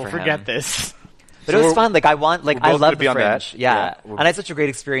filled like, in I will for forget him. this. But So it was we're- fun. Like I want, like we're I both love gonna the be on that. Fringe. Yeah, Yeah, and I had such a great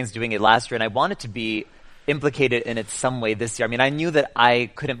experience doing it last year, and I wanted to be implicated in it some way this year. I mean, I knew that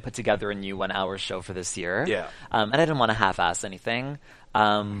I couldn't put together a new 1 hour show for this year. Yeah. And I didn't want to half-ass anything.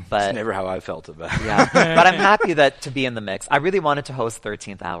 But That's never how I felt about it. yeah, but I'm happy that to be in the mix. I really wanted to host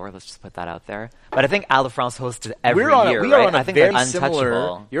 13th Hour. Let's just put that out there. But I think Al France hosted every We year, are right? on a I think they're very untouchable.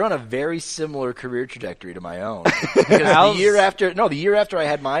 similar. You're on a very similar career trajectory to my own. Because the year after I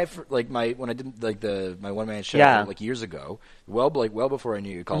had my when I did like my one man show Yeah. like years ago, well before I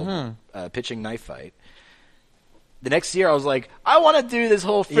knew you, called Pitching Knife Fight. The next year, I was like, I want to do this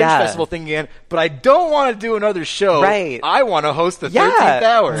whole Fringe Yeah. Festival thing again, but I don't want to do another show. Right. I want to host the Yeah. 13th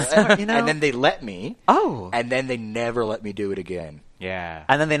hour. Smart, you know? And then they let me. Oh. And then they never let me do it again. Yeah.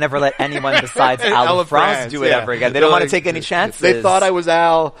 And then they never let anyone besides Al Al France France, do it yeah. ever again. They They're don't want to like- take any chances. They thought I was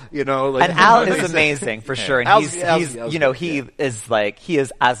Al, you know. Like, And Al is amazing for sure. And Al's- he's Al's you know, good, he yeah. is like he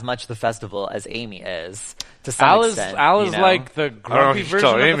is as much the festival as Amy is to some Al is extent. Al you is know? like the grumpy version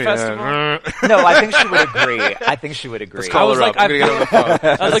of the festival. No, I think she would agree. I think she would agree. I was like, I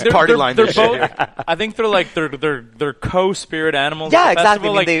was like, party they're, line they're this both. shit. I think they're like they're co-spirit animals. Yeah, of the exactly.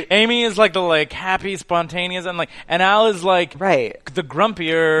 festival. I mean, Like Amy is like the like happy, spontaneous, and Al is like Right. the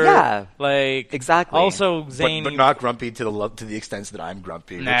grumpier. Yeah. like Exactly. Also zany, but not grumpy to the extent that I'm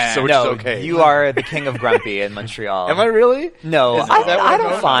grumpy, which Nah. is no, okay. you are the king of grumpy in Montreal. Am I really? No, Is that what I I'm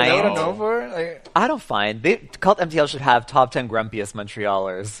don't known- find. Is that what I'm known for? Like, I don't find. Cult MTL should have top 10 grumpiest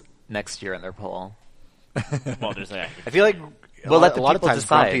Montrealers next year in their poll. well, there's that. I feel like We'll let the a lot of people times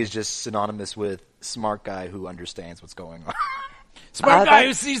decide. grumpy is just synonymous with smart guy who understands what's going on. Smart guy that-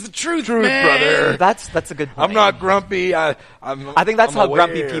 who sees the truth, Truth, man. brother. That's a good point. I'm not grumpy. I think that's I'm how aware.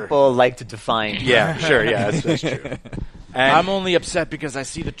 grumpy people like to define. Yeah, sure. Yeah, that's true. And I'm only upset because I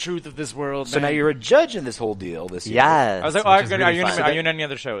see the truth of this world. so now man. you're a judge in this whole deal this year. Yes. I was like, which is are really you fun. in any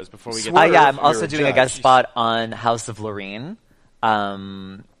other shows before we get? Swear. Yeah, I'm You're also a doing a judge. guest spot on House of Lorraine.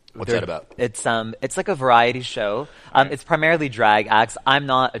 What's They're- that about? It's like a variety show. It's primarily drag acts. I'm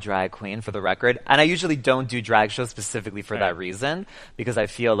not a drag queen, for the record, and I usually don't do drag shows specifically for that reason because I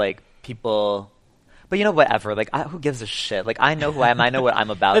feel like people. But you know, whatever. Like, who gives a shit? Like, I know who I am. I know what I'm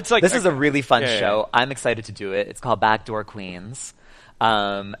about. It's like- this is a really fun Yeah, yeah. show. I'm excited to do it. It's called Backdoor Queens,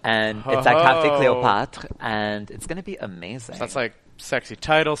 and it's at Café Cléopâtre, and it's going to be amazing. That's like sexy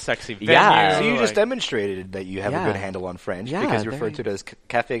title, sexy venue. Yeah. So you just like- demonstrated that you have Yeah. a good handle on French Yeah, because you there referred you- to it as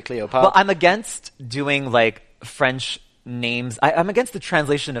Café Cléopâtre. Well, I'm against doing like French names. I'm against the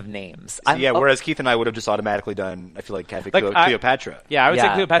translation of names. Whereas Keith and I would have just automatically done, I feel like Café Like, Cleopatra. Yeah, I would say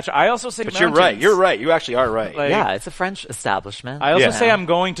Yeah. Cleopatra. I also say But mountains. you're right. You're right. You actually are right. Like- yeah, it's a French establishment. I also Yeah. say I'm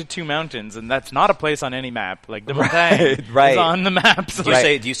going to Two Mountains, and that's not a place on any map. Like the Montagne right. is on the map. So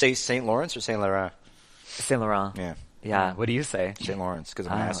Do you say Saint Lawrence or Saint Laurent? Saint Laurent. Yeah. Yeah. What do you say? Saint Lawrence because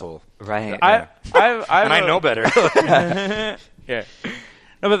I'm an asshole. Right. I And I know better. Yeah.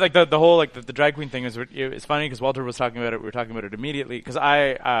 No, but like the whole like the drag queen thing is it's funny because Walter was talking about it. We were talking about it immediately because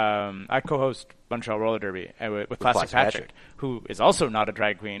I co-host Montreal Roller Derby with Classic Classic Patrick, Patrick. who is also not a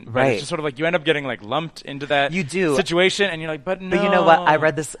drag queen. But Right. it's just sort of like you end up getting like lumped into that You do. situation, and you're like, but no. But you know what? I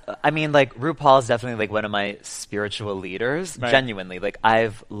read this. I mean, like RuPaul is definitely like one of my spiritual leaders. Right. Genuinely, like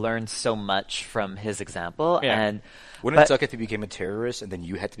I've learned so much from his example. Yeah. And Wouldn't it but- suck if he became a terrorist and then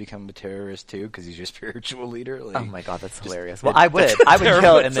you had to become a terrorist too because he's your spiritual leader? Like, Oh my god, that's hilarious. Well, I would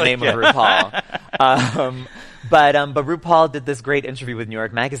kill it in the name of RuPaul. But RuPaul did this great interview with New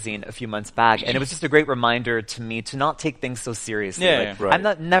York Magazine a few months back, and it was just a great reminder to me to not take things so seriously. Yeah, Like, yeah. Right.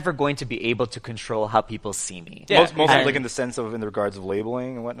 I'm never going to be able to control how people see me. Yeah. Mostly And- like in the sense of in the regards of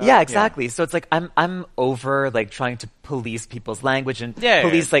labeling and whatnot. Yeah, exactly. So it's like I'm over like trying to police people's language and Yeah,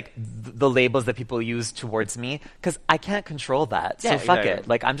 police yeah. like the labels that people use towards me because I can't control that. So Yeah, fuck exactly. it.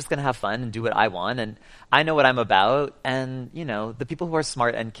 Like I'm just gonna have fun and do what I want, and I know what I'm about. And you know, the people who are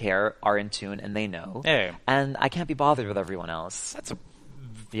smart and care are in tune and they know. Yeah. And I can't be bothered with everyone else. That's a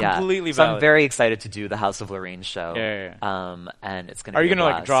Yeah. completely So I'm valid. very excited to do the House of Lorraine show. Yeah, And it's gonna. Are be you a gonna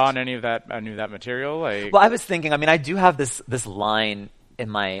like blast. draw on any of that material? Like, Well, I was thinking. I mean, I do have this line in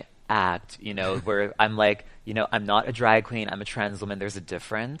my act, you know, where I'm like, you know, I'm not a drag queen. I'm a trans woman. There's a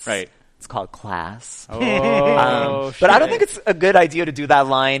difference. Right. It's called class. oh, But I don't shit. think it's a good idea to do that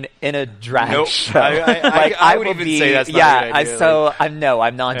line in a drag Nope. show. I would will even be, say that's not yeah. a good idea.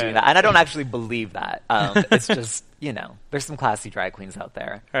 I'm not doing Yeah. that, and I don't actually believe that. It's just you know, there's some classy drag queens out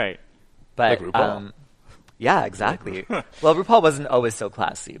there, Right. but Like RuPaul. yeah, exactly. Well, RuPaul wasn't always so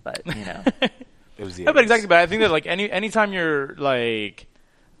classy, but you know. It was the No, but 80s. exactly. But I think that like anytime you're like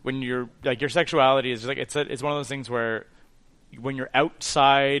when you're like your sexuality is just, like it's one of those things where when you're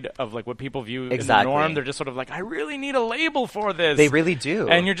outside of like what people view in the Exactly. norm, they're just sort of like, I really need a label for this. They really do.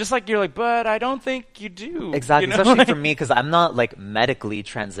 And you're just like, but I don't think you do. Exactly, you know? especially for me because I'm not like medically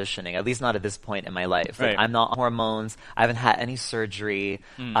transitioning, at least not at this point in my life. Like, Right. I'm not on hormones. I haven't had any surgery.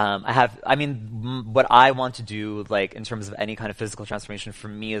 What I want to do, like in terms of any kind of physical transformation, for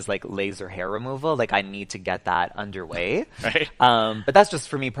me is like laser hair removal. Like I need to get that underway. Right. But that's just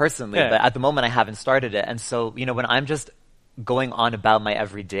for me personally. Yeah. But at the moment, I haven't started it, and so you know, when I'm just going on about my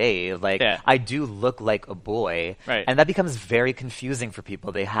everyday, like Yeah. I do look like a boy, Right. and that becomes very confusing for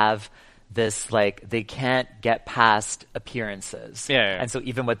people. They have this like they can't get past appearances, Yeah. and so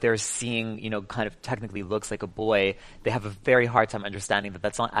even what they're seeing, you know, kind of technically looks like a boy. They have a very hard time understanding that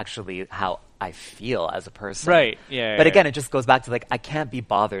that's not actually how I feel as a person. Right. Yeah, But yeah. again, it just goes back to like I can't be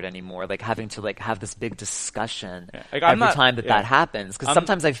bothered anymore, like having to like have this big discussion Yeah. Like, I'm every not- time that yeah. that happens. Because I'm-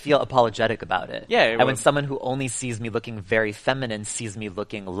 sometimes I feel apologetic about it. Yeah, And well- when someone who only sees me looking very feminine sees me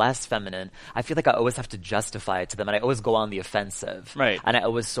looking less feminine, I feel like I always have to justify it to them, and I always go on the offensive. Right. And I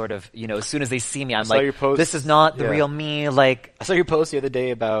always sort of, you know, as soon as they see me, I'm saw your like, post- this is not the yeah. real me. Like, I saw your post the other day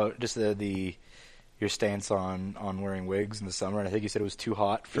about just the your stance on wearing wigs in the summer, and I think you said it was too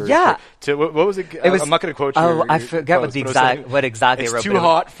hot for. Yeah. What was it? it was. I'm not going to quote you. Oh, I forget what the exact what exactly I It's wrote. too but it was-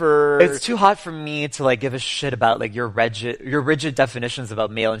 hot for. It's too hot for me to like give a shit about like your rigid definitions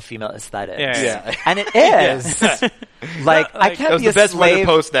about male and female aesthetics. Yeah. Yeah. And it is. Like I like, can't That was be the a best weather slave.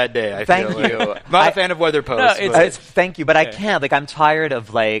 post that day. I Thank feel. you. Not I- a fan of weather posts. it's- but- Thank you, but I Yeah. can't. Like I'm tired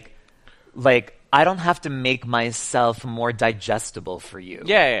of like I don't have to make myself more digestible for you.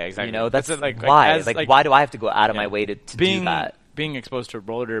 Yeah, exactly. You know, that's It's like why. as, Like, why do I have to go out of my yeah. way to do being that? being exposed to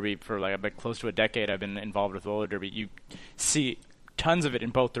roller derby for like a bit close to a decade, I've been involved with roller derby. You see tons of it in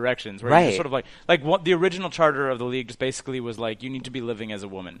both directions. Where you're Right. just sort of like what the original charter of the league just basically was like you need to be living as a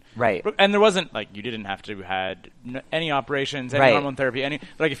woman. Right. And there wasn't like you didn't have to had any operations, any Right. hormone therapy, any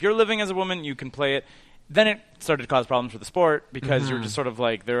like if you're living as a woman, you can play it. Then it started to cause problems for the sport because Mm-hmm. you're just sort of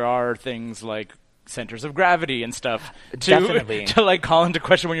like there are things like centers of gravity and stuff Definitely. to like call into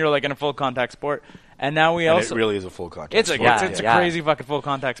question when you're like in a full contact sport. And now we and also it really is a full contact. it's a sport. it's a crazy fucking full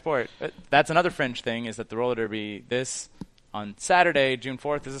contact sport. That's another Fringe thing is that the roller derby this on Saturday, June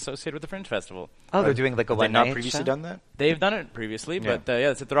 4th, is associated with the Fringe Festival. Oh, they're doing like a Have they one not night previously show? done that? They've done it previously, Yeah. but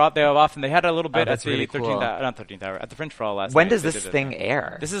yeah, they have off, and they had a little bit at that's the really 13th cool. hour, not 13th hour, at the Fringe for All last When night. does They this did it. thing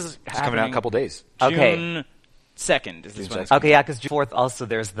air? This is It's coming out in a couple days. Okay. June 2nd is this June one. 2nd. Okay, yeah, because June 4th also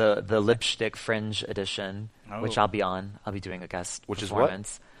there's the lipstick Fringe edition, which Oh. I'll be on. I'll be doing a guest Which is what?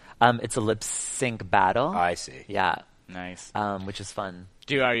 performance. It's a lip sync battle. I see. Yeah, Nice. which is fun.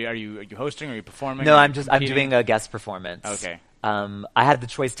 Are you hosting? Or are you performing? No, Are I'm you I'm competing? doing a guest performance. Okay. I had the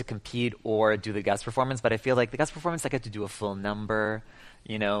choice to compete or do the guest performance, but I feel like the guest performance I get to do a full number,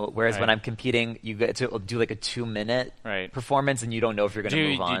 you know, whereas when Right. I'm competing, you get to do like a 2-minute Right. performance and you don't know if you're going to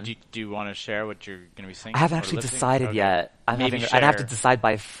move on. Do you want to share what you're going to be singing? I haven't or actually lip-syncing? decided Okay. yet. I'd have to share. decide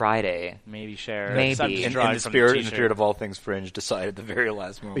by Friday. Maybe share. Maybe. I'm just In drawing In the from spirit t-shirt. of all things Fringe, decide at the very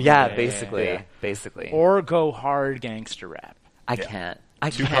last moment. Yeah, yeah, basically. yeah. Basically. Or go hard gangster rap. I Yeah. can't. I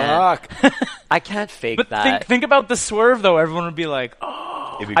Tupac. can't. I can't fake But that. think about the swerve, though. Everyone would be like,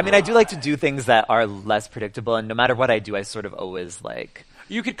 oh. I mean, I do like to do things that are less predictable, and no matter what I do, I sort of always like.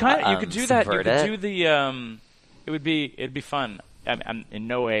 You could you could do that. You subvert could it. do the. It'd be fun. I'm in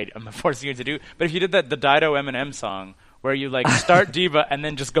no way I'm forcing you to do. But if you did the Dido Eminem song, where you like start diva and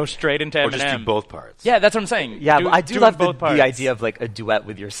then just go straight into Or Eminem. just do both parts. Yeah, that's what I'm saying. Yeah, but I do love both parts. the idea of like a duet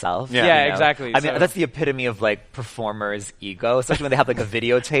with yourself. Yeah. Yeah, you know? exactly. I mean, So- that's the epitome of like performers' ego, especially when they have like a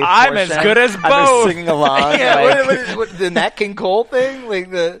videotape. I'm as portion good as and they're both. singing along. Yeah, like- what, the Nat King Cole thing, like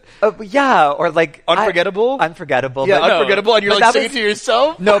the yeah, or like Unforgettable? Unforgettable. yeah, but no. unforgettable, and you're But like that singing was- to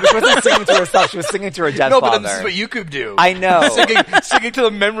yourself. No, but she wasn't singing to herself. She was singing to her dead No, father. but this is what you could do. I know. singing to the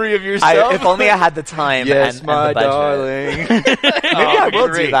memory of yourself. If only I had the time yes, and my the budget. darling. Maybe I will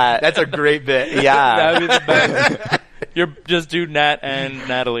do that. That's a great bit. Yeah. That'd be the best. You're just do Nat and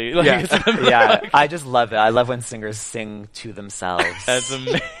Natalie. Like, Yeah. Yeah, I just love it. I love when singers sing to themselves. That's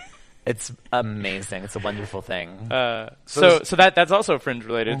amazing. It's amazing. It's a wonderful thing. So that's also fringe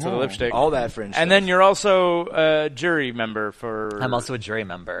related to the lipstick. All that fringe. And then you're also a jury member for. I'm also a jury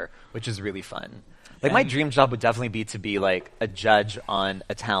member, which is really fun. Like my dream job would definitely be to be like a judge on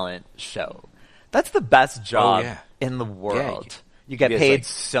a talent show. That's the best job yeah. in the Yeah, world. You get could be paid like-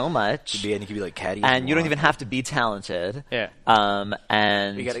 so much, and you could be like caddy, and you don't even have to be talented. Yeah.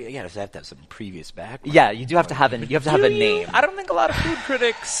 And You gotta have to have some previous background. yeah, you do have to have a Do a you? name. I don't think a lot of food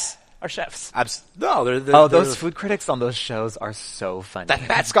critics are chefs. No, they're Oh, they're- those food critics on those shows are so funny. That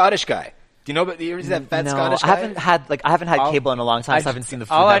fat Scottish guy. Do you know about you ever see that fat no, Scottish I guy? haven't had cable in a long time, so I haven't seen the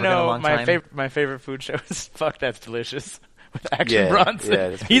food All I network in a know, long time. my favorite food show is Fuck That's Delicious with Action Yeah, Bronson. yeah,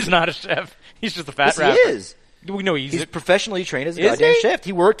 that's He's not a chef. He's just a fat Yes, he rapper. is. We know he's He's professionally trained as a Is goddamn he? chef.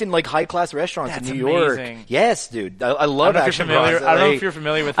 He worked in like high class restaurants That's in New York. amazing. Yes, dude. I I love don't know if Action you're familiar. Bronson. I don't know Like, if you're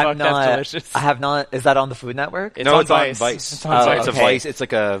familiar with I'm Fuck not. That's Delicious. I have not. Is that on the Food Network? It's no, on it's on Vice. Vice. It's on Vice. It's a okay. Vice. It's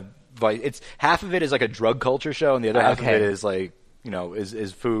like a Vice. It's half of it is like a drug culture show, and the other half of Okay. it is like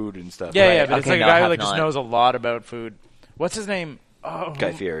is food and stuff. Yeah, Right. yeah, but it's Okay, like no, a I guy who have like just not. knows a lot about food. What's his name? Oh,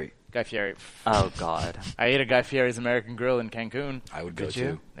 Guy Fieri. Guy Fieri. Oh God. I ate a Guy Fieri's American Grill in Cancun. I would go Did too.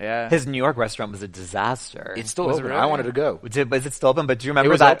 you? Yeah. His New York restaurant was a disaster. It's still Was it open. really? I wanted to go. Was it still open? But do you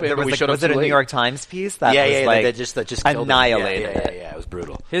remember was that open, there but was we like, showed up was it too a New late. York Times piece that Yeah, was yeah, like that just killed him. annihilated Yeah, it? yeah, it was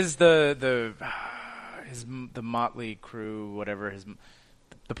brutal. His the Motley Crew, whatever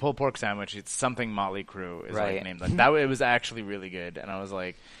the pulled pork sandwich. It's something Motley Crew is Right. like named like that. It was actually really good, and I was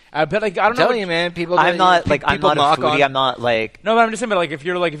like, I bet like I don't I'm know. telling you, man. People. I'm not like I'm people not a knock foodie. on- I'm not like No, but I'm just saying, but like if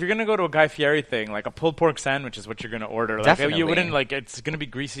you're gonna go to a Guy Fieri thing, like a pulled pork sandwich is what you're gonna order. Like Definitely. you wouldn't like it's gonna be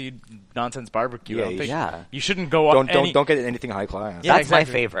greasy nonsense barbecue. Yeah, I don't think yeah. you shouldn't go on Don't get anything high class. Yeah, that's my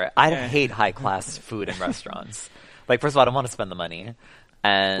exactly. favorite. I Yeah. hate high class food in restaurants. Like first of all, I don't want to spend the money.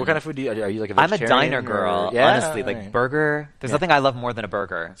 And What kind of food do you? Are you like a I'm a vegetarian diner girl, or- Yeah, honestly. Like right. burger. There's nothing I love more than a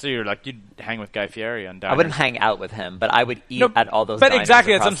burger. So you're like you'd hang with Guy Fieri on diners. I wouldn't hang out with him, but I would eat No, at all those. But diners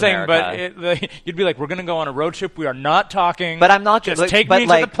exactly, that's what I'm across saying. America. But you'd be like, we're gonna go on a road trip. We are not talking. But I'm not just like, take but me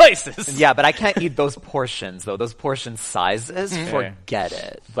like, to the places. Yeah, but I can't eat those portions though. Those portion sizes, forget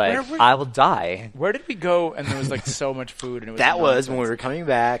it. Like Where- I will die. Where did we go? And there was like so much food. And it was That was when we nonsense. were coming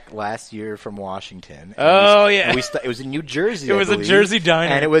back last year from Washington. Oh, yeah. And it was in New Jersey. It I was a believe. Jersey diner.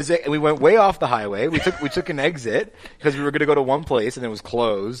 and we went way off the highway. We took an exit because we were going to go to one place and it was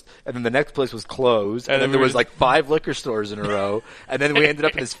closed, and then the next place was closed, and, And then then there we was were- like 5 liquor stores in a row, and then we ended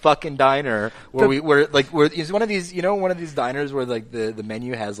up in this fucking diner where it's one of these diners where like the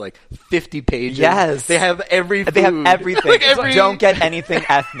menu has like 50 pages. Yes. they have every food. They have everything. Like every- Don't get anything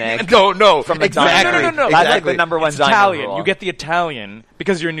ethnic. No, From the exactly. diner. No. That's like Exactly. the number one It's diner Italian. rule. You get the Italian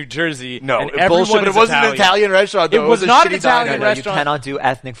because you're in New Jersey. No, and bullshit. everyone But it is wasn't an Italian restaurant. Though. It was a not an shitty Italian diner. No, you restaurant. cannot do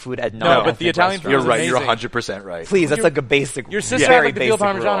ethnic food at No, but the non-ethnic Italian restaurants. food You're was right. You're amazing. 100% right. Please, that's like a basic. Your sister very had like the veal basic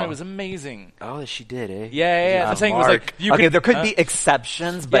parmesan. rule. It was amazing. Oh, she did, eh? Yeah. I'm saying it was like you Okay, could, there could be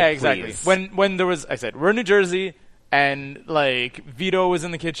exceptions, but yeah, exactly. please. When there was, I said we're in New Jersey, and like Vito was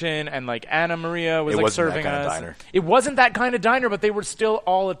in the kitchen, and like Anna Maria was It like wasn't that serving kind of us. diner. It wasn't that kind of diner, but they were still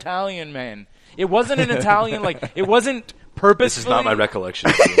all Italian, man. It wasn't an Italian like it wasn't purposefully. This is not my recollection.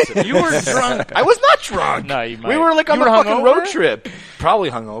 of the incident. You were drunk. I was not drunk. No, you might. We were like on You the were fucking hungover? road trip. Probably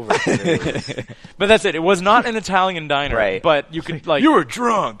hungover. But that's it. It was not an Italian diner. Right. But you could like You were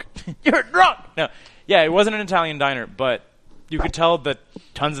drunk. You're drunk. No. Yeah, it wasn't an Italian diner, but you could tell that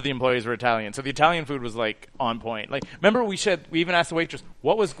tons of the employees were Italian. So the Italian food was like on point. Like remember we even asked the waitress,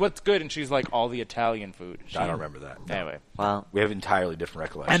 what's good? And she's like, all the Italian food. I don't remember that. Anyway. Well, We have entirely different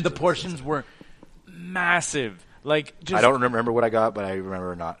recollections. And the of this portions incident. were massive. Like just I don't remember what I got, but I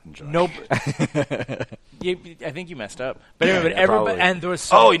remember not enjoying. Nope. I think you messed up. But anyway, but Yeah, everybody probably. and there was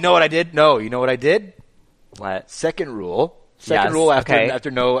so Oh, you know what I did? No, you know what I did? what? Second rule. Second Yes, rule after okay.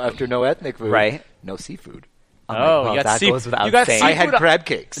 after no ethnic food. Right. No seafood. Oh, Oh, my you God, got that sea- goes without you got saying. I had Seafood- crab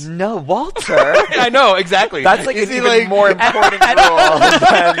cakes. No, Walter. I know exactly. That's like You an see, even more important rule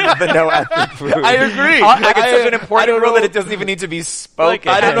than the no ethnic food. I agree. Like it's such an I important don't rule know. that it doesn't even need to be spoken.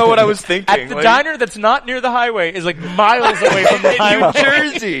 I don't know what I was thinking. At the diner that's not near the highway is like miles away from the in highway. New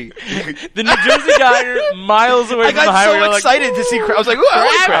Jersey. The New Jersey diner, miles away I from the got highway. so You're like, excited to see crab. I was like, "Ooh, I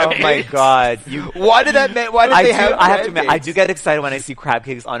like crab Oh my cakes." God! Why did that? Why did they have? I have crab to admit, I cakes? do get excited when I see crab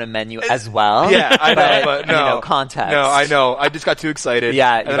cakes on a menu as well. Yeah, I know, but no you know, context. No, I know. I just got too excited.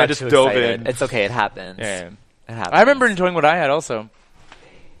 Yeah, and then I just dove in. It's okay. It happens. Yeah. It happens. I remember enjoying what I had also.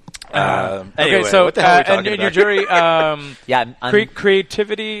 Anyway, Okay, so what the hell are we and talking your about? jury, Yeah,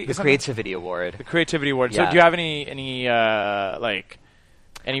 creativity, the creativity award. the creativity award. So Yeah. do you have any like?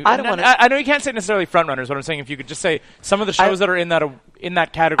 Any, I don't wanna- I know you can't say necessarily front runners, but I'm saying if you could just say some of the shows that are in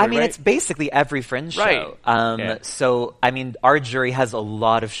that category. I mean, right? it's basically every Fringe show. Right. Yeah. So, I mean, our jury has a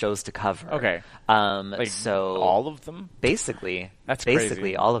lot of shows to cover. Okay. Like, so all of them. basically, That's basically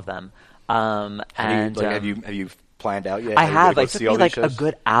crazy. all of them. Have And you planned out yet? I Are you have. gonna go It took see me all like these a shows?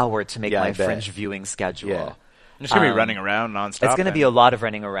 good hour to make Yeah, I my bet. Fringe viewing schedule. Yeah. I'm just gonna be running around nonstop. It's going to then. be a lot of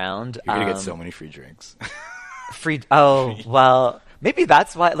running around. You're gonna get so many free drinks. Free. Oh well, maybe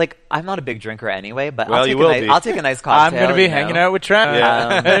that's why. Like, I'm not a big drinker anyway, but Well, I'll you take will a nice, be. I'll take a nice cocktail. I'm gonna be you know? hanging out with Tranna.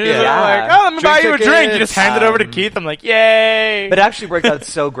 Yeah. And he's Yeah. like, oh, let me buy you a Drink drink. You tickets. just hand it over to Keith. I'm like, yay! But it actually worked out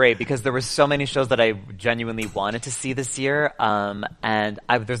so great because there were so many shows that I genuinely wanted to see this year, and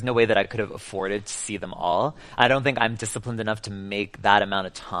there's no way that I could have afforded to see them all. I don't think I'm disciplined enough to make that amount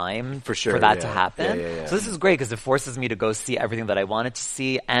of time For sure, for that to yeah. happen. Yeah. So this is great because it forces me to go see everything that I wanted to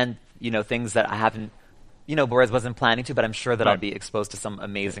see, and things that I haven't. Whereas wasn't planning to, but I'm sure that I'll Right. be exposed to some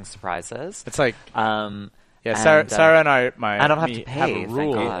amazing surprises. It's like, Yeah, Sarah and I don't have to have pay, a thank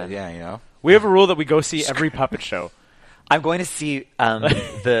rule. God. Yeah. We have a rule that we go see every puppet show. I'm going to see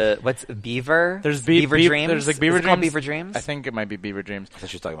what's Beaver? There's Beaver Dreams. There's like Beaver Is it called Dreams. Beaver Dreams. I think it might be Beaver Dreams. I thought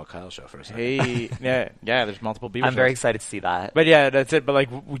she was talking about Kyle's show for a second. Hey, yeah. There's multiple Beaver. I'm very shows. excited to see that. But yeah, that's it. But like,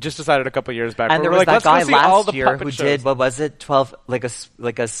 we just decided a couple of years back. And where there we're was like, that guy let's go see all the last year puppet who shows. did what was it? 12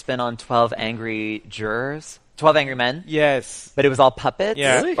 like a spin on 12 Angry Jurors, 12 Angry Men. Yes, But it was all puppets.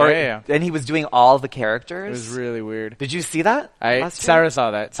 Yeah. Really? Yeah. And he was doing all the characters. it was really weird. Did you see that? last year? Sarah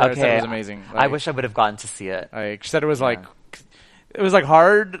saw that. Sarah said Okay. it was amazing. I wish I would have gotten to see it. Like, she said it was like. It was like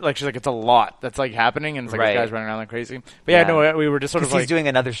hard. Like she's like, it's a lot that's like happening, and it's like Right. this guy's running around like crazy. But yeah, no, we were just sort of Because like he's doing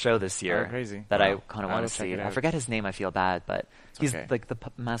another show this year. Oh, crazy. That I Wow. kind of I want will to check see. it I out. forget his name. I feel bad, but he's okay. like the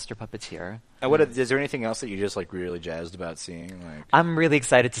master puppeteer. And is there anything else that you just like really jazzed about seeing? Like, I'm really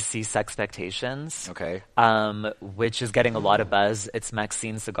excited to see Sexpectations. okay, Which is getting a lot of buzz. It's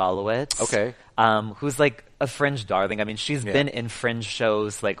Maxine Segalowitz. Okay. Who's like a Fringe darling. I mean, she's Yeah. been in Fringe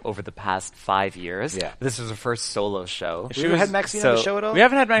shows like over the past 5 years. Yeah. This was her first solo show. we had Maxine on the show at all? We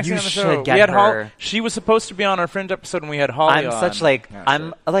haven't had Maxine You on the should show. get We had her. She was supposed to be on our Fringe episode, and we had Holly I'm on. such like Yeah,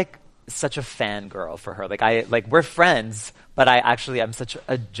 I'm like such a fangirl for her. Like we're friends, but I'm such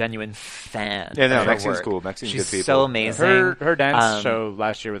a genuine fan. Yeah, no, of her Maxine's work. cool. Maxine's She's good people. so amazing. her dance Um, show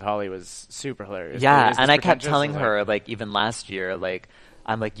last year with Holly was super hilarious. Yeah, Is This and I kept Pretentious? telling Like, her, like, even last year, like,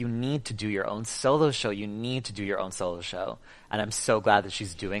 I'm like, you need to do your own solo show. You need to do your own solo show. And I'm so glad that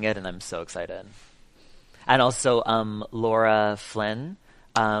she's doing it, and I'm so excited. And also, Laura Flynn,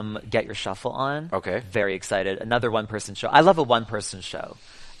 Get Your Shuffle On. Okay. Very excited. Another one-person show. I love a one-person show.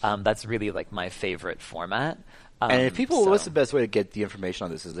 That's really, like, my favorite format. and if people, so- what's the best way to get the information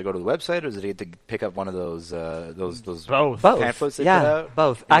on this? Is they go to the website, or is it to pick up one of those Both. pamphlets they yeah, put out?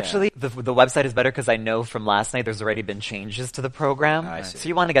 both. Yeah. Actually, the website is better because I know from last night there's already been changes to the program. I see. So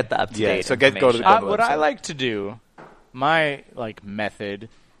you want to get the up-to-date Yeah, so go to the- information. on the What I website. like to do, my like method,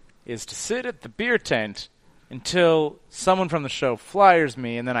 is to sit at the beer tent until someone from the show flyers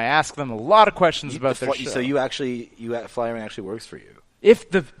me, and then I ask them a lot of questions about their show. So flyering actually works for you.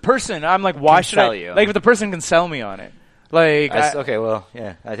 If the person, I'm like, why Can should sell I? you. Like, if the person can sell me on it, like, Okay, well,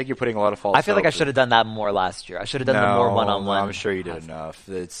 yeah. I think you're putting a lot of false. I feel like I hope should have done that more last year. I should have done the No, more one-on-one. no, I'm sure you did enough.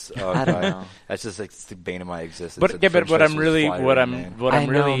 It's I don't know. That's just like it's the bane of my existence. but that yeah, the but Fringe what I'm Festival's really, flyering, what I'm, man. what I I'm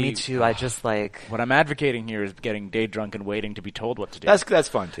know, really, me too. I just like. what I'm advocating here is getting day drunk and waiting to be told what to do. That's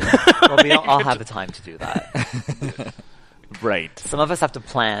fun too. Well, we don't all have the time to do that. right. Some of us have to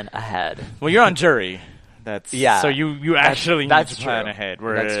plan ahead. Well, you're on jury. That's Yeah. So you actually that's need to plan true. ahead. That's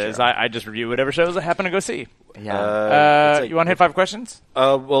Whereas true. I just review whatever shows I happen to go see. Yeah. It's like- You want to hit 5 questions?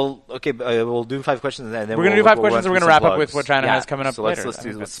 Well, okay, we'll do 5 questions and then We're gonna do 5 questions. And we're gonna wrap up with what Tranna Yeah. has coming up So later. let's I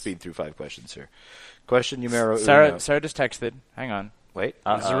think that's- speed through 5 questions here. Question numero uno. Sarah just texted. Hang on. Wait,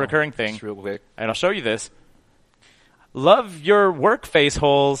 This is a recurring thing, just real quick. and I'll show you this. Love your work face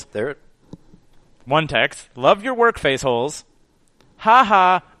holes. There. One text. Love your work face holes.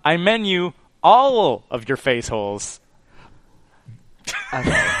 haha, I menu all of your face holes.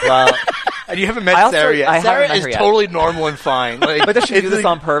 Okay, well, And you haven't met I also- Sarah yet. I haven't Sarah met is her yet. totally normal and fine. Like, but does she it's do this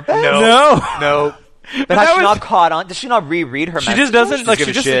like- on purpose? No. But has that she was- not caught on? Does she not reread her She messages? just doesn't like. give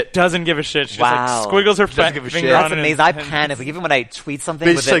She a just shit. doesn't give a shit. She Wow. just like squiggles her Doesn't give a finger shit. on That's it. amazing. I panic. Like, even when I tweet something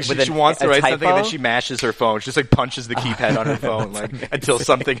But with, it's like with she wants to write something and then typo. she mashes her phone. She just like punches the keypad on her phone like until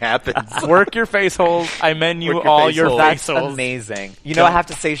something happens. Work your face holes. I menu Work your all face your holes. face That's holes. amazing. You know, I have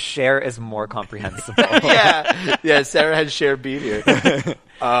to say, Cher is more comprehensible. yeah. Sarah has share beat here.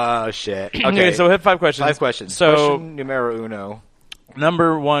 Shit. Okay, so we have 5 questions. 5 questions. So Question numero uno.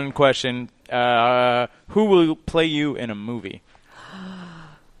 number 1 question: who will play you in a movie?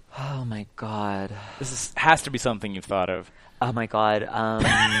 Oh my god. Has to be something you've thought of. Oh my god.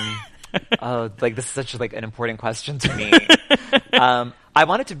 Like this is such like an important question to me. I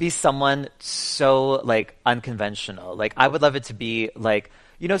want it to be someone so like unconventional. Like I would love it to be like,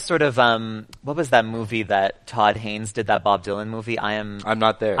 you know, sort of what was that movie that Todd Haynes did, that Bob Dylan movie? I'm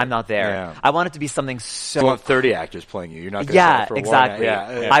not there. I'm not there. Yeah. I want it to be something so You want 30 actors playing you. You're not going to yeah, for exactly.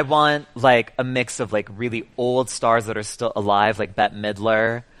 One. Yeah. I want like a mix of like really old stars that are still alive, like Bette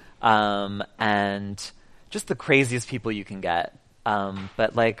Midler, and just the craziest people you can get.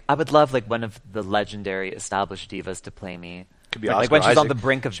 But like, I would love like one of the legendary established divas to play me. Could be like Oscar when she's Isaac. on the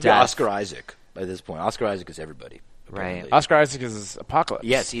brink of Should death. be Oscar Isaac by this point. Oscar Isaac is everybody. Right. apparently. Oscar Isaac is Apocalypse.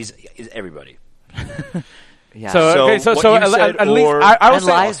 Yes, he's everybody. Yeah. So okay, what so you said, at least or- I would And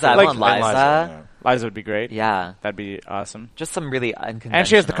say Liza, I like want Liza. Liza would be great. Yeah. That'd be awesome. Just some really unconventional. And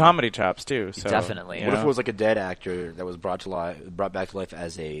she has the comedy chops too. So, Definitely. you What if know. it was like a dead actor that was brought back to life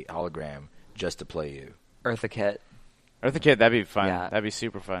as a hologram just to play you? Eartha Kitt. Eartha Kitt? That'd be fun. Yeah. That'd be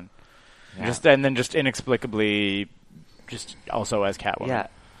super fun. Yeah. And then inexplicably, just also as Catwoman. Yeah.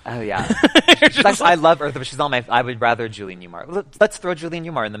 Oh yeah. I love Eartha, but she's not my. I would rather Julie Newmar. Let's throw Julie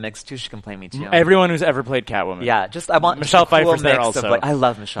Newmar in the mix too. She can play me too. Everyone who's ever played Catwoman. Yeah, I want Michelle just a cool Pfeiffer's there mix also. Of, like, I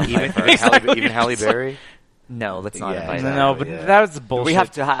love Michelle Even Pfeiffer. even Halle Berry. No, let's not Yeah, invite exactly. her. No, but Yeah. that was bullshit. We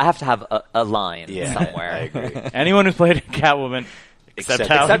have to. I have to have a line Yeah, somewhere. I agree. Anyone who's played Catwoman, except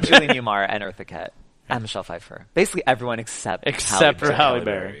Halle Except Berry. Julie Newmar and Eartha Kitt and Michelle Pfeiffer. Basically everyone except for Halle Halle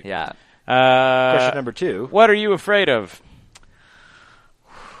Berry. Berry. Yeah. Question number 2. What are you afraid of?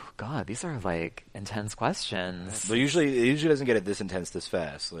 God, these are like intense questions. But it usually doesn't get it this intense this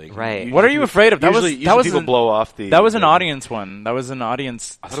fast. Like, Right. usually- What are you afraid of? That was usually that was people an, blow off the. That was an the- audience one. That was an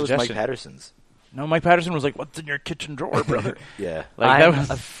audience I thought it was Mike suggestion. Patterson's. No, Mike Patterson was like, "What's in your kitchen drawer, brother?" Yeah. Like that I'm was.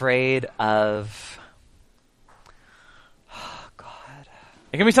 afraid of.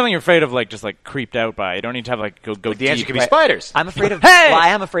 It can be something you're afraid of, like just like creeped out by. You don't need to have like go The answer deep. could be spiders. I'm afraid of. Hey! Well, I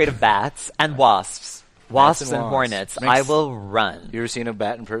am afraid of bats and wasps. Wasps and wasps. hornets. Makes- I will run. You ever seen a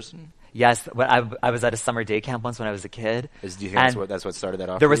bat in person? Yes, when I was at a summer day camp once when I was a kid. Do you think and that's what started that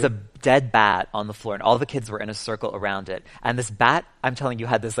off? there for was you? a dead bat on the floor, and all the kids were in a circle around it. And this bat, I'm telling you,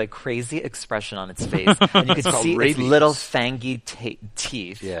 had this like crazy expression on its face, and you could called see its rabies. little fangy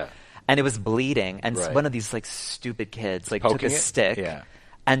teeth. Yeah. And it was bleeding, and Right. one of these like stupid kids like took a Poking it? stick. Yeah.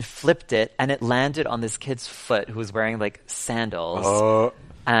 And flipped it, and it landed on this kid's foot who was wearing like sandals.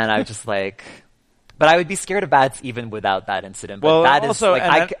 And I was just like, but I would be scared of bats even without that incident. But Well, that is also- like,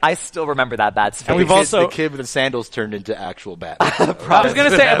 and I still remember that bat's face. And we've The kid- also- the kid with the sandals turned into actual Batman. I was gonna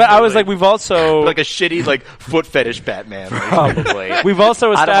say, but I was like, we've also like a shitty like foot fetish Batman. Probably. we've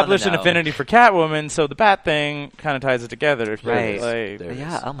also I don't wanna established an know. affinity for Catwoman, so the bat thing kind of ties it together. Right. Like, There it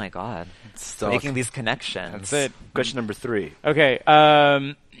Yeah, is. oh my god. Stuck. Making these connections. that's it. Question number 3. Okay.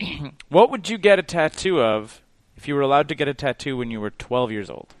 What would you get a tattoo of if you were allowed to get a tattoo when you were 12 years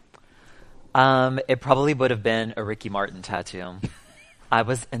old? It probably would have been a Ricky Martin tattoo. I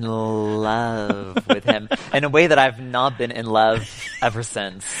was in love with him in a way that I've not been in love ever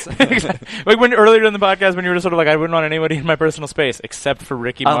since. Like when earlier in the podcast, when you were sort of like, I wouldn't want anybody in my personal space except for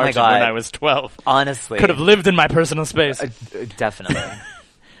Ricky Oh my Martin God. when I was 12. Honestly. Could have lived in my personal space. Definitely.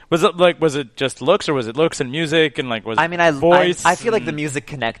 Was it just looks, or was it looks and music, and like was I mean, it voice? I feel like the and- music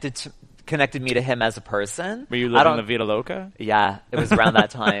connected me to him as a person. Were you I living don't- the Vita Loca? Yeah, it was around that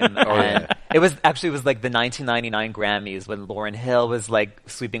time. And yeah. it was like the 1999 Grammys when Lauryn Hill was like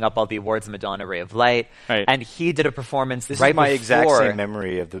sweeping up all the awards, Madonna, Ray of Light. Right. And he did a performance This right is my before. exact same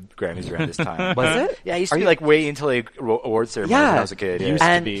memory of the Grammys around this time. Was it? Yeah, I used to Are be you- like way into like award ceremonies when I was a kid. Yeah. Used to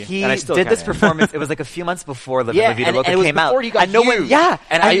And be. he And I still did this kinda am. performance. It was like a few months before Living La Vida and Loca it was came out. before he got and no one, huge. yeah.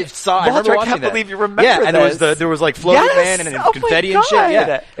 And I remember Walter, I watching can't that. believe you remember Yeah, and this. there was like floating Yes! man and Oh my confetti and shit. God!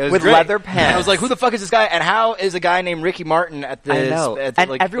 Yeah, it was With great. leather And I was pants. like, who the fuck is this guy? And how is a guy named Ricky Martin at this? I know. At, And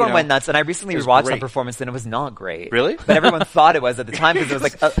like, everyone you know, went nuts. And I recently recently was rewatched great. that performance, and it was not great. Really? But everyone thought it was at the time because it was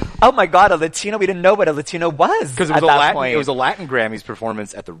like, oh my god, a Latino. We didn't know what a Latino was Because it at was a that Latin, point. it was a Latin Grammys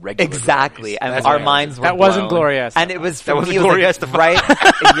performance at the regular Exactly, Grammys. and That's our what I minds were That wasn't blown. Gloria Estefan. And it was That for wasn't me, it was Gloria like, Estefan.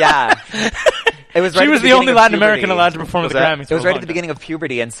 right? Yeah. It was right She at was the beginning only of Latin American puberty. allowed to perform at the Was that- Grammys. It was for a right long at the beginning of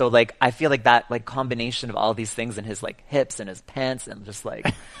puberty, and so like I feel like that like combination of all these things in his like hips and his pants and just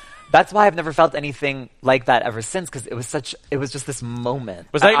like that's why I've never felt anything like that ever since because it was just this moment.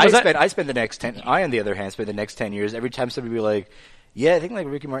 Was that, was that I spent the next 10. I, on the other hand, spent the next 10 years. Every time somebody would be like, "Yeah, I think like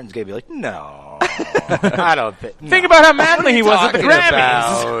Ricky Martin's gay," I'd be like, "No, I don't think." think about how manly he was at the talking Grammys.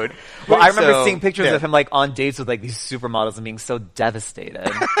 about? Well, I remember So, seeing pictures yeah. of him like on dates with like these supermodels and being so devastated.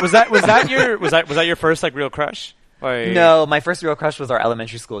 Was that your first like real crush? Like, No, my first real crush was our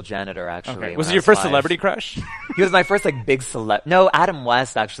elementary school janitor. Actually, Okay. Was when it your I first 5. celebrity crush? He was my first like big celeb. No, Adam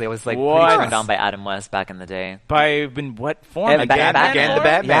West. Actually, I was like What? pretty turned on by Adam West back in the day. By in what form? And Again, Batman. the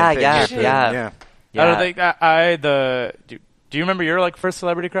Batman Yeah, thing. yeah, Shit. yeah. I don't think do you remember your like first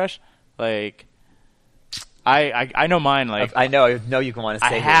celebrity crush? Like, I know mine. Like, I know you can want to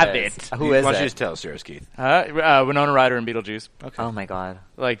say I have who is. it. Who is Why don't you it? just tell us yours, Keith? Winona Ryder and Beetlejuice. Oh my god,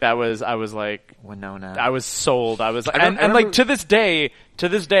 Like I was like, Winona. I was sold. I was, I and remember- like to this day,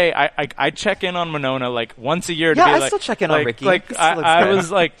 I check in on Winona like once a year. To Yeah, be I like, still check in on like, Ricky. Like He still looks I good.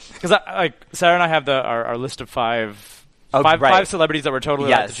 was like, because like Sarah and I have our list of five Oh, right. five celebrities that were totally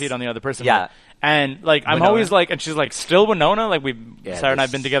allowed to Yes. cheat on the other person. Yeah. And like I'm Winona. always like, and she's like, still Winona. Like Yeah, Sarah and I've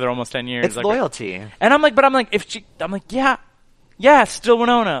this- been together almost 10 years. It's like, loyalty. And I'm like, yeah, still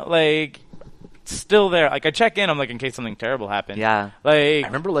Winona. Like, still there. Like, I check in. I'm like, in case something terrible happened. Yeah. Like, I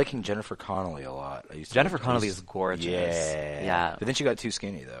remember liking Jennifer Connelly a lot. I used to Jennifer like- Connelly is gorgeous. Yeah. Yeah. But then she got too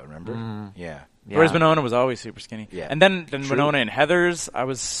skinny, though. Remember? Yeah. Yeah. whereas Winona was always super skinny. Yeah. And then True. Winona and Heathers. I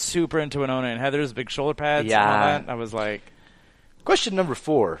was super into Winona and Heathers, big shoulder pads and all Yeah. that. I was like, Question number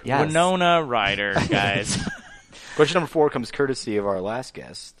 4. Yes. Winona Ryder, guys. Question number 4 comes courtesy of our last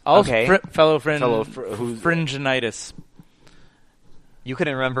guest. Also, Okay. fellow friend, who's fringinitis. You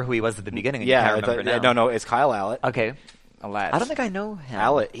couldn't remember who he was at the beginning. And Yeah, you I can't thought, remember yeah, now. no, it's Kyle Allett. Okay. Alas. I don't think I know him.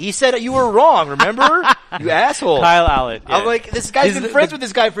 Allett. He said you were wrong, remember? You asshole. Kyle Allett. Yeah. I'm like, this guy's He's been the- friends the- with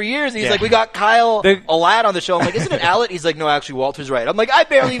this guy for years. And he's Yeah. like, we got Kyle The- Allett on the show. I'm like, isn't it Allett? He's like, no, actually, Walter's right. I'm like, I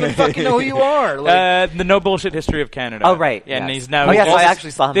barely even fucking know who you are. Like, The No Bullshit History of Canada. Oh, right. Yeah, and Yes. he's now. Oh, yes, I this-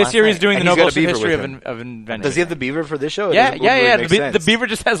 actually saw him This last year he's night. doing And the he's No got a Bullshit beaver History with of Invention. does he have the beaver for this show? It Yeah, doesn't really yeah. make The sense. beaver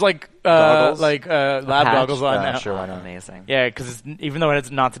just has like Goggles? lab patch? goggles on now. Sure, why not? Amazing. Yeah, because even though it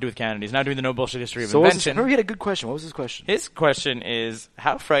has not to do with Canada, he's now doing the No Bullshit History of So what was his, Invention. remember he had a good question. What was his question? His question is,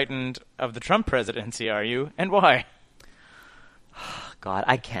 how frightened of the Trump presidency are you, and why? God,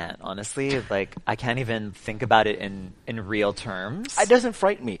 I can't, honestly. Like, I can't even think about it in real terms. It doesn't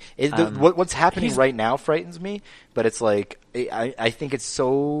frighten me. What's happening right now frightens me, but it's like I think it's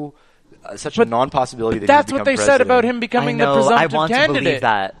so such a But non-possibility that That's he's what they become said about president. him becoming I know, the presumptive I want candidate. to believe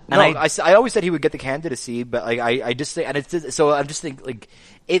that. And No, I I always said he would get the candidacy, but like I just think, and it's just, so I'm just thinking like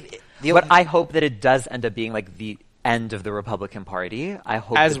but I hope that it does end up being like the end of the Republican Party. I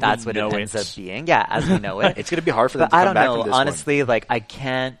hope As that that's we what it know ends it. up being. Yeah, as we know it. it's going to be hard for them But to I come don't back know. from this one. Honestly, like I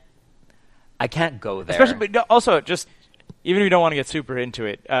can't go there. Especially, but also, just even if you don't want to get super into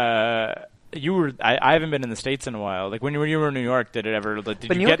it, I haven't been in the States in a while. Like when you were in New York, did it ever? Like,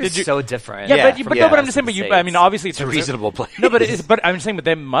 but New York is so different. Yeah, Yeah, but from- no, but I'm yeah, just saying. But from you, the I mean, obviously it's a reasonable place. No, but but I'm saying, but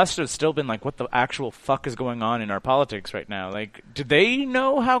they must have still been like, what the actual fuck is going on in our politics right now? Like, do they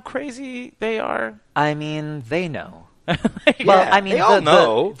know how crazy they are? I mean, they know. Yeah, Well, I mean, they all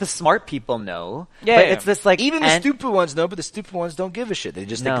know. the smart people know. Yeah, but yeah. it's this like Even the stupid ones know, but the stupid ones don't give a shit. They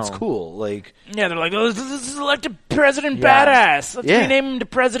just think it's No. cool. Like, Yeah, they're like, oh, this is elected President Yeah. Badass. Let's Yeah. rename him to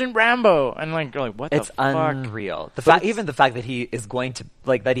President Rambo. And like, you're like, what It's the fuck? unreal. it's- The fact that he is going to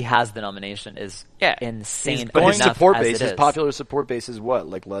that he has the nomination is insane. but his enough support as base, it his is. popular support base is what?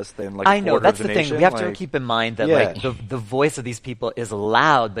 Like less than like. I a know quarter that's of the the thing. nation? We have to Like, keep in mind that Yeah. like the voice of these people is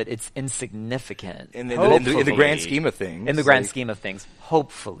loud, but it's insignificant in the grand Hopefully. scheme of things. in the grand like, scheme of things.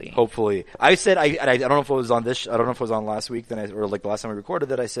 Hopefully, Hopefully, I said I don't know if it was on this. I don't know if it was on last week. Or like the last time we recorded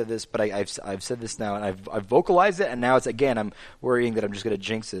that I said this, but I've said this now, and I've vocalized it, and now it's again. I'm worrying that I'm just going to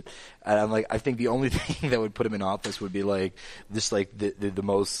jinx it, and I'm like, I think the only thing that would put him in office would be like this, like the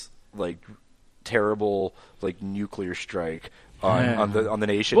most like terrible like nuclear strike. On the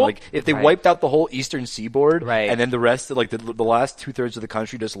nation, Well, like if they right. wiped out the whole eastern seaboard, Right. and then the rest, like the last 2/3 of the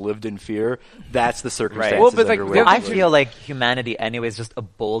country just lived in fear. That's the circumstances Well, but, like, under the which, other I thing feel like humanity, anyway, is just a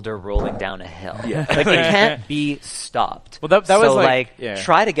boulder rolling down a hill. Yeah. Like it can't be stopped. Well, that so was like- yeah.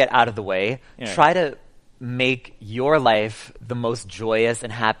 try to get out of the way. Yeah. Try to make your life the most joyous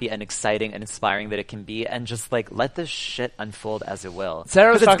and happy and exciting and inspiring that it can be, and just like let this shit unfold as it will.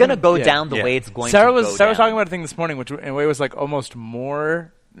 Sarah was Because it's talking- gonna go yeah. down the way it's going Sarah to was go Sarah was down. talking about a thing this morning, which in a way was like almost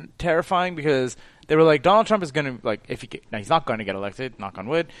more terrifying because they were like, Donald Trump is going to like now he's not going to get elected, knock on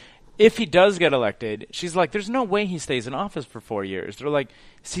wood. If he does get elected, she's like, there's no way he stays in office for 4 years. They're like,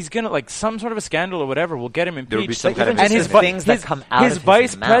 he's gonna like some sort of a scandal or whatever will get him impeached. There will be some Like, kind of even and just his the vi- things that his- come out his of his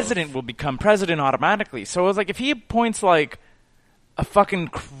vice mouth. president will become president automatically. So it was like if he appoints like a fucking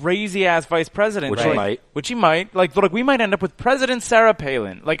crazy ass vice president, Which he like- might. which he might, like we might end up with President Sarah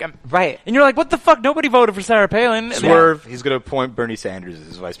Palin, like Right. and you're like, what the fuck? Nobody voted for Sarah Palin. Swerve. He's going to appoint Bernie Sanders as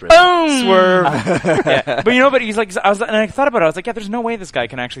his vice president. Boom! Swerve. Yeah. But you know, but he's like, and I thought about it. I was like, yeah, there's no way this guy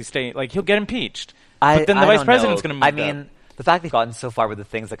can actually stay. Like, he'll get impeached. But then the I vice don't president's know. going to move. I mean, the fact that he's gotten so far with the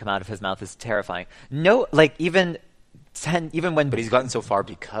things that come out of his mouth is terrifying. No, like even when. But he's gotten so far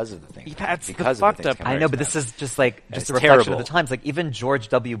because of the thing. That's the because fucked of the things up coming I out know, of but his this mouth. is just like It's a reflection terrible. of the times. Like even George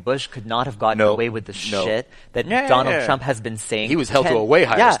W. Bush could not have gotten No. away with the No. shit that Yeah, Donald yeah. Trump has been saying. He was held to a way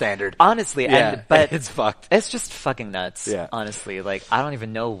higher Yeah, standard. honestly. Yeah, but it's fucked. It's just fucking nuts. Yeah. Honestly, like I don't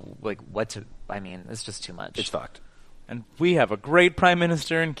even know like what to. I mean, it's just too much. It's fucked. and we have a great prime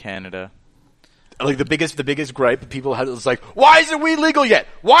minister in Canada. Like the biggest gripe people have is like, why isn't weed legal yet?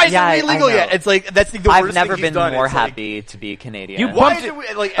 Why isn't Yeah, weed I legal know. yet? It's like that's the worst I've thing never he's been done. more It's like, happy to be Canadian. You why bumped isn't it-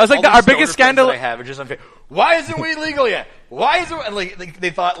 we, like I was like, all these our biggest stoner friends scandal- that I have are just unfair. Why isn't weed legal yet? Why isn't and like they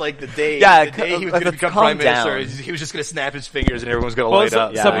thought like the day Yeah, he was going to let's become calm prime minister, down. he was just going to snap his fingers and everyone's going to Well, light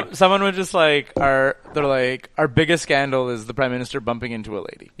up. Yeah. someone was just like, they're like, our biggest scandal is the prime minister bumping into a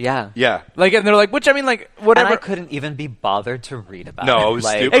lady. Yeah. Yeah. Like, and they're like, which I mean, like, And whatever. I couldn't even be bothered to read about No, it. it was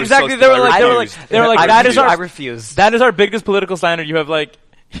Like, stupid. Exactly. So They were stupid. like, I they were refused. like, they were like, I that is our, I refuse. that is our biggest political standard. You have like,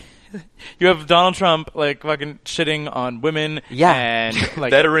 you have Donald Trump like fucking shitting on women, Yeah. and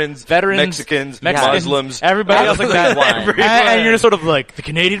like Veterans, Mexicans, Muslims, everybody else like that. Everyone. And you're sort of like the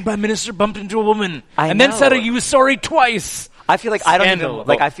Canadian prime minister bumped into a woman, I and then know. said he was sorry twice. I feel like I don't Scandal. even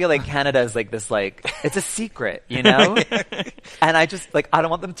like. I feel like Canada is like this. Like it's a secret, you know. And I just like I don't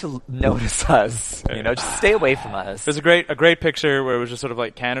want them to notice us. You know, just stay away from us. There's a great picture where it was just sort of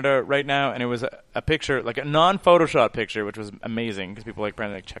like Canada right now, and it was a picture, like a non-Photoshop picture, which was amazing because people like trying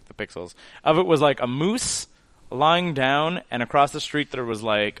to like check the pixels. Of it was like a moose lying down, and across the street there was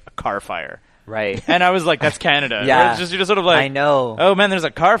like a car fire. Right. And I was like, that's Canada. Yeah. Where it's just, you're just sort of like, I know. oh man, there's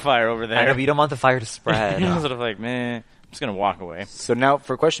a car fire over there. I know, but you don't want the fire to spread. You're sort of like, man, I'm just going to walk away. So now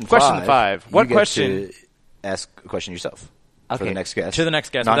for question Question five. you What get question- to ask a question yourself for Okay. the next guest. To the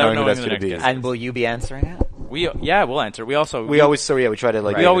next guest, Not without knowing who knowing that's who the going to next be. guest And will you be answering it? We'll answer. We also, We always we try to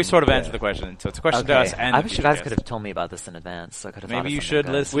like we always sort of answer the question. So it's a question to Okay. us. And I the wish you future guys guest. could have told me about this in advance. So I could have. thought Maybe of you something should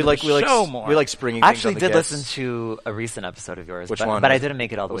good. listen. we like show more. we like springing I things actually on the did guests. listen to a recent episode of yours. Which but, one? But I didn't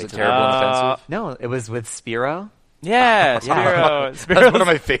make it all the Was way it to terrible the and offensive? No, it was with Spiro. Yeah, Spiro. That's one of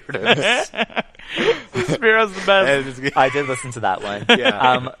my favorites. Spiro's the best. I did listen to that one.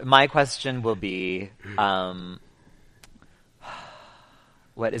 Yeah. My question will be,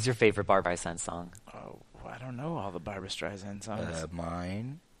 what is your favorite Barbra Streisand song? Oh, I don't know all the Barbra Streisand songs.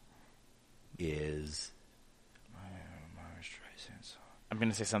 Mine is I'm going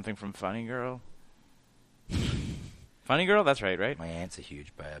to say something from Funny Girl. Funny Girl? That's right? my aunt's a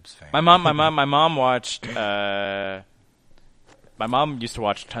huge Babs fan. My mom watched, my mom used to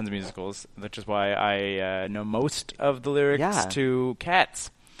watch tons of musicals, which is why I know most of the lyrics Yeah. to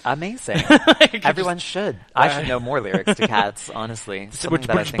Cats. Amazing. Like, Everyone should. I should know more lyrics to Cats, honestly. Something which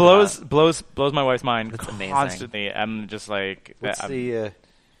that I which think blows about. my wife's mind That's amazing. constantly. I'm just like, What's I'm-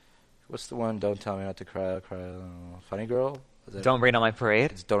 what's the one? Don't tell me not to cry. Funny Girl. Is that- Don't Rain on My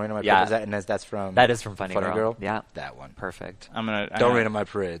Parade? It's Don't Rain on My Yeah. Parade. That's from. That is from Funny Girl. Yeah. That one. Perfect. I'm gonna Don't Rain on My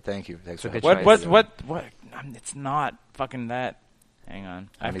Parade. Thank you. Thanks for a good helping choice. me. what? It's not fucking that. Hang on,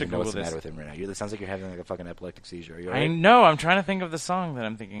 I I have don't to even know Google what's the this. matter with him right now. It sounds like you're having like a fucking epileptic seizure. Are you I alright? know. I'm trying to think of the song that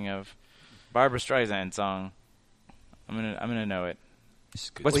I'm thinking of. Barbra Streisand song. I'm gonna know it.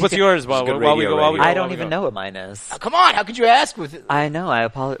 What's yours? While we radio, go. radio. I don't even know what mine is. Oh, come on! How could you ask with? I know. I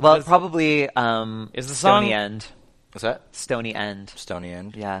apologize. Well, probably Is the song- Stony End. What's that? Stony End. Stony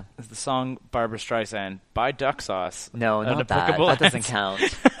End. Yeah. It's the song Barbra Streisand by Duck Sauce. No, An not that. applicable That doesn't answer. count.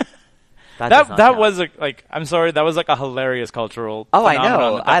 That does not That count. was I'm sorry, that was like a hilarious cultural. Oh, I phenomenon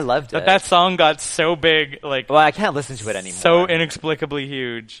know. that I loved it. That song got so big, like Well, I can't listen to it anymore. so inexplicably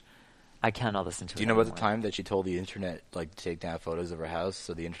huge. I cannot listen to it. Do you know about the anymore. time that she told the internet like to take down photos of her house?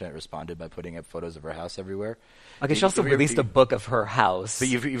 So the internet responded by putting up photos of her house everywhere. Okay, she also released a book of her house. But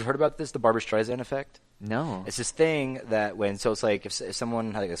you've heard about this, the Barbra Streisand effect? No. It's this thing that it's like if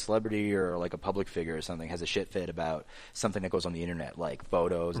someone like a celebrity or like a public figure or something has a shit fit about something that goes on the internet, like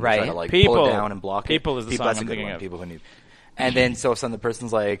photos, and they try to like pull People. it down and block People it. is the song That's I'm a good thinking one. of. People who need. And then so some of the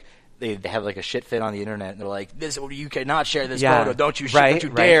person's like. They have like a shit fit on the internet, and they're like, "This, you cannot share this photo. Don't you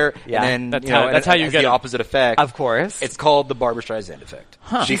dare!" Yeah. And then that's how you it get the it. opposite effect. Of course. It's called the Barbra Streisand effect.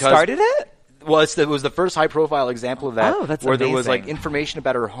 She started it? Well, it was the first high-profile example of that. Oh, that's where there was like amazing. information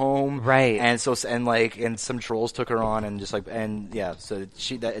about her home, Right. And some trolls took her on, and so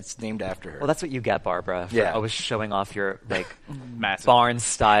it's named after her. Well, that's what you get, Barbara, for Yeah. always showing off your like Massive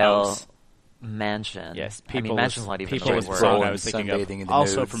barn-style house. mansion. Yes, I mean, people mansion's not even people the was right the word. song Rolling, I was thinking sunbathing in of. the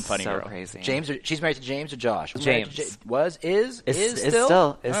Also nudes. from Funny So Girl. crazy. She's married to James or Josh? James. Is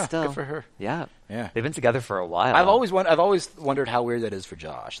Still. Good for her. Yeah. Yeah. They've been together for a while. I've always wondered how weird that is for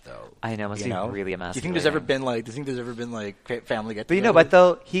Josh, though. I know, must be really Do you think there's ever emasculating. been like family get? But you know what,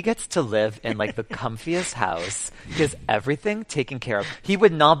 though? He gets to live in like the comfiest house. He has everything taken care of. He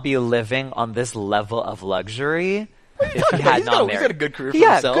would not be living on this level of luxury if he had not married. He's got a good career for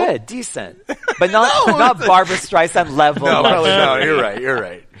Yeah, himself. good, decent, but not Barbra Streisand level. luxury. You're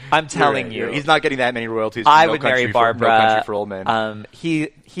right. I'm telling you, he's not getting that many royalties. From I No would Country marry for- Barbara. No Country for Old Men.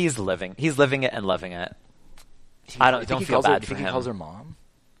 He's living it and loving it. I don't feel Do you bad for think him. he calls her mom?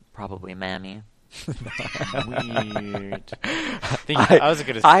 Probably mammy. Weird. I was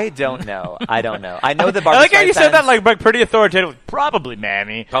gonna say. I don't know. I know that I Barbra like how you said that Streisand's- like pretty authoritative. Probably,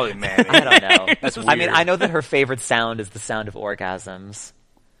 mammy. Probably Mammy. I don't know. That's I mean, weird. I know that her favorite sound is the sound of orgasms,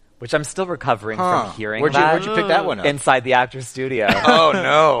 which I'm still recovering from hearing Where'd that you pick that one up? inside the actor's studio. Oh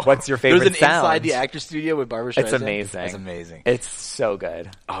no! What's your favorite There's an sound? inside the actor studio with Barbra Streisand. It's amazing. It's amazing. It's so good.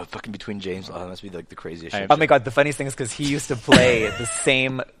 Oh, fucking between James. Oh, that must be like the craziest shit. Oh my god, the funniest thing is because he used to play the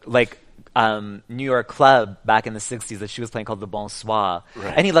same like New York club back in the 60s that she was playing called the Bonsoir.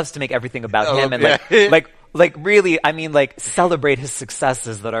 Right. And he loves to make everything about Oh, him and yeah. like really, I mean, like celebrate his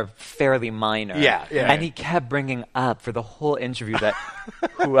successes that are fairly minor. Yeah. And he kept bringing up for the whole interview that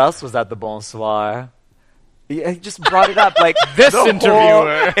who else was at the Bonsoir? He just brought it up like This the whole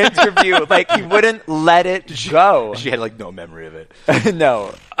interviewer. interview. Like he wouldn't let it go. She had like no memory of it.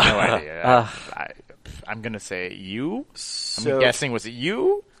 No. No idea. I'm gonna say you. So- I'm guessing was it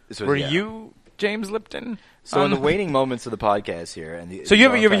you? This was- Were yeah. you James Lipton? So in the waning moments of the podcast here, and So you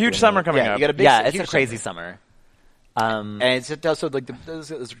have a huge summer coming yeah, up. You got a big, Yeah, it's huge a crazy summer. summer. And it's also like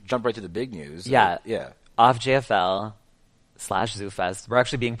let's jump right to the big news. Yeah. Yeah. Off JFL / Zoo Fest. We're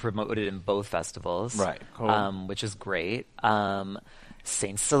actually being promoted in both festivals. Right. Cool. Which is great.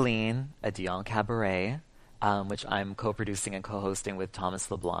 Saint Celine, a Dion Cabaret, which I'm co-producing and co-hosting with Thomas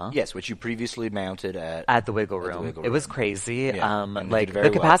LeBlanc. Yes, which you previously mounted At the Wiggle Room. Wiggle It was Room. crazy. Yeah, and you Like did the very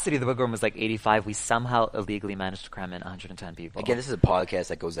well. capacity of the Wiggle Room was like 85. We somehow illegally managed to cram in 110 people. Again, this is a podcast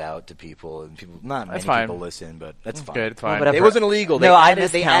that goes out to people, and not many That's fine. people listen, but that's fine. Good. It's fine. whatever. It wasn't illegal. No, I they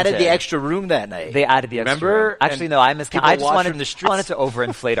added miscounted. the extra room that night. They added the extra Remember? room. Actually, And no, I miscounted. people I just watched wanted, from the I streets. wanted to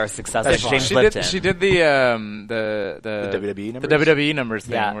overinflate our success like That's fine. James She Lipton. did the WWE numbers? The WWE numbers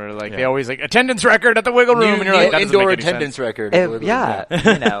thing Yeah. where like they always like attendance record at the Wiggle Room and you're like that doesn't indoor make any attendance sense. record. Yeah,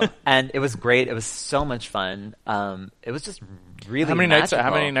 you know, and it was great. It was so much fun. It was just really How many nights? magical.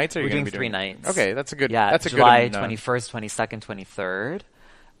 How many nights are you We're gonna doing be 3 doing? nights. Okay, that's a good. Yeah, that's a July good. 21st, 22nd, 23rd.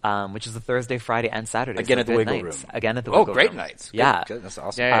 Which is the Thursday, Friday, and Saturday. Again So at the good Wiggle nights. Room. Again at the Oh, Wiggle great Room. nights. Good, Yeah. good. That's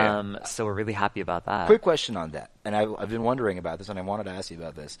awesome. Yeah. So we're really happy about that. Quick question on that, and I've been wondering about this, and I wanted to ask you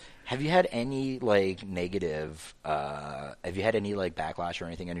about this. Have you had any like negative? Have you had any like backlash or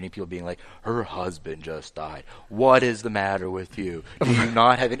anything? And any people being like, "Her husband just died. What is the matter with you? Do you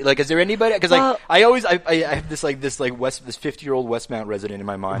not have any?" Like, is there anybody? Because Well- like I have this 50-year-old Westmount resident in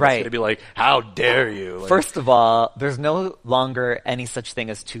my mind. Right. That's gonna be like, "How dare you?" Like, First of all, there's no longer any such thing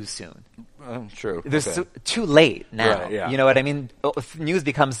as too soon. true. There's Okay. too late now. Right, yeah. You know what I mean? News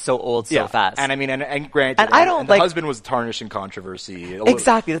becomes so old so fast. And I mean, and granted, And I don't the like- husband was tarnished in controversy. a little-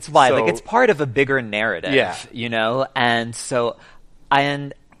 Exactly. That's why. Like, So- it's part of a bigger narrative. Yeah. You know? And so, I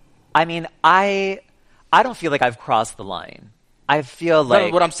mean, I don't feel like I've crossed the line. I feel like.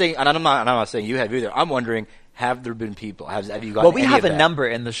 No, what I'm saying, and I'm not saying you have either. I'm wondering, have there been people? Have you gotten Well, we any have of a that? number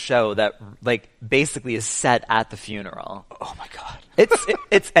in the show that like basically is set at the funeral. Oh my god.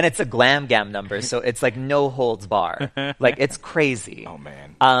 It's a glam gam number, so it's like no holds bar. Like it's crazy. Oh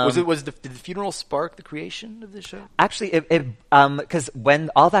man. Did the funeral spark the creation of this show? Actually, because when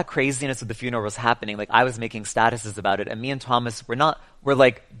all that craziness with the funeral was happening, like I was making statuses about it, and me and Thomas we're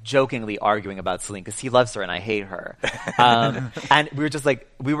like jokingly arguing about Celine because he loves her and I hate her, and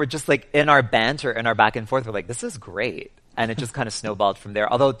we were just like in our banter, in our back and forth, we're like, this is great, and it just kind of snowballed from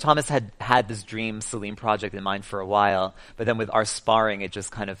there. Although Thomas had this dream Celine project in mind for a while, but then with our sparring, it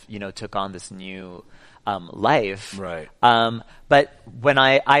just kind of took on this new life. Right. But when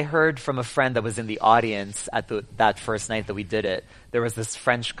I heard from a friend that was in the audience at that first night that we did it, there was this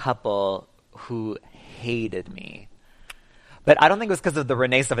French couple who hated me. But I don't think it was because of the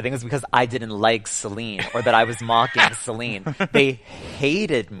Renee stuff. I think it was because I didn't like Celine or that I was mocking Celine. They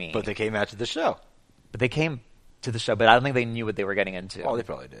hated me. But they came out to the show. But they came to the show, but I don't think they knew what they were getting into. Oh, they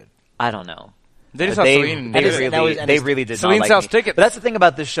probably did. I don't know. They just saw Celine. They really did Celine not like sells me. tickets. But that's the thing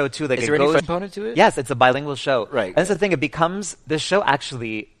about this show too. Like, Is it there any goes, component to it? Yes, it's a bilingual show. Right. And that's the thing. This show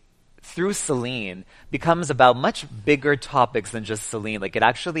actually, through Celine, becomes about much bigger topics than just Celine. Like, it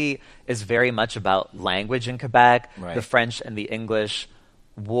actually is very much about language in Quebec, Right. the French and the English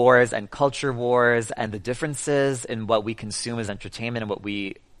wars and culture wars, and the differences in what we consume as entertainment and what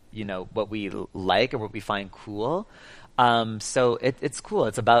we like or what we find cool. So it's cool.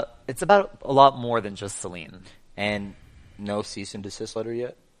 It's about a lot more than just Celine. And no cease and desist letter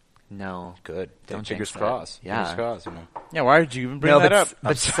yet? No. Good. Don't Fingers jinx it. crossed. Yeah. Fingers crossed, Yeah, why did you even bring No, that up?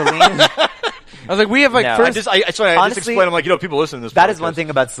 but Celine. I was like, we have like No. first. I just Honestly, explain. I'm like, people listen to this. That is one podcast. thing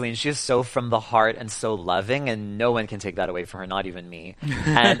about Celine. She is so from the heart and so loving, and no one can take that away from her, not even me.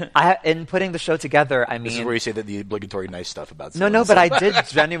 And in putting the show together, I mean, This is where you say that the obligatory nice stuff about. No, but I did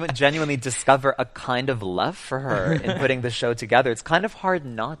genuinely discover a kind of love for her in putting the show together. It's kind of hard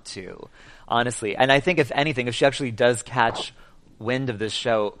not to, honestly. And I think if anything, if she actually does catch wind of this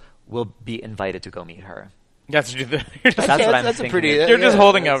show, we'll be invited to go meet her. That's what That's what I'm that's a thinking. pretty. You're just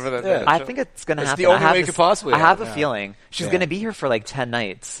holding that's- out for that. yeah. I think it's going to That's happen. the only I have way it this- could possibly I have happen, a yeah. feeling she's Yeah. going to be here for like 10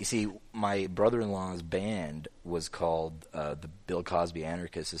 nights. You see, my brother-in-law's band was called the Bill Cosby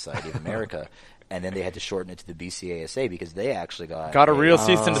Anarchist Society of America, and then they had to shorten it to the BCASA because they actually got a real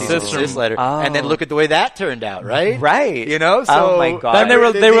cease and desist from- letter. And then look at the way that turned out, right? Right. You know. So Oh my God. Then they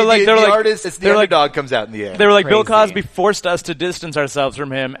were like the like artist. It's the they were like underdog comes out in the end. they were like Bill Crazy. Cosby forced us to distance ourselves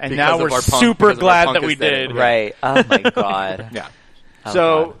from him, and Because now of we're our punk- super because of our glad punk that we aesthetic. did. Right. Oh my God. Yeah. Oh,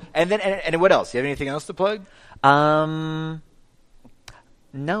 So God. and then and what else? You have anything else to plug?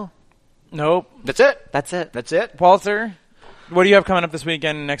 No. Nope. That's it. That's it. That's it. Walter, what do you have coming up this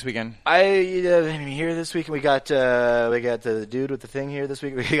weekend and next weekend? Here this week we got the dude with the thing here this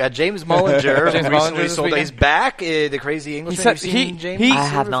week. We got James Mullinger. James who Mullinger recently this sold. weekend? He's back. The crazy Englishman. Have you seen James? he- I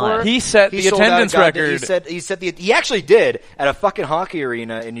have not. He set the sold out attendance record. He actually did at a fucking hockey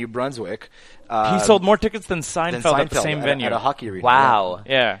arena in New Brunswick. He sold more tickets than Seinfeld, than at the same at venue. a hockey arena. Wow.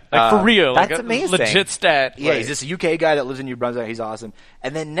 Yeah, like for real. That's like a amazing. Legit stat. Yeah, Like, he's this UK guy that lives in New Brunswick. He's awesome.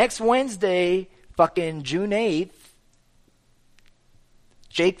 And then next Wednesday, fucking June 8th,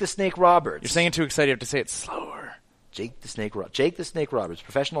 Jake the Snake Roberts. You're saying it too excited. You have to say it slower. Jake the Snake Roberts,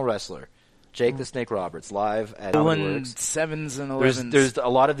 professional wrestler. Jake the Snake Roberts, live at Doing Outworks. 7s and There's 11s. a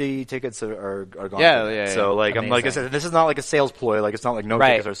lot of the tickets are gone. Yeah, for that. yeah, yeah. So like I Amazing. said, this is not like a sales ploy. Like it's not like no Right.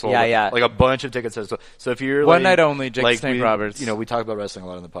 tickets are sold. Yeah, yeah. Like a bunch of tickets are sold. So if you're One like, night only, Jake like Snake we, Roberts. we talk about wrestling a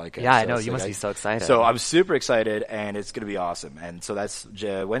lot on the podcast. Yeah, I so know. it's You like must be so excited. So I'm super excited, and it's going to be awesome. And so that's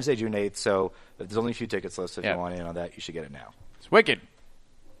Wednesday, June 8th. So there's only a few tickets left. So if Yeah. you want in on that, you should get it now. It's wicked.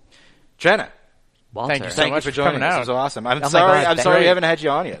 Trenna. Walter. Thank you so Thank you much for for joining coming us. out. It was awesome. I'm my sorry. God, I'm thank sorry you. we haven't had you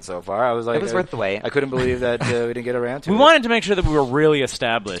on yet so far. I was like, It was worth the wait. I couldn't believe that we didn't get around to it. We wanted to make sure that we were really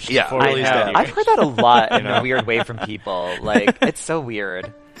established. Yeah, before really we had established. you. I've heard that a lot in a weird way from people. Like, it's so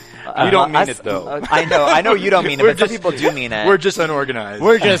weird. You don't mean it, though. I know you don't mean it, We're but some just- people do mean it. We're just unorganized.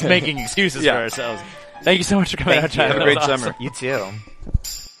 We're just making excuses Yeah. for ourselves. Thank you so much for coming Thank out, Chad. you. Have a That great was summer. awesome. You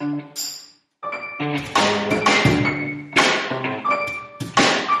too.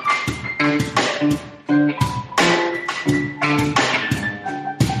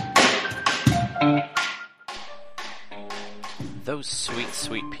 Those sweet,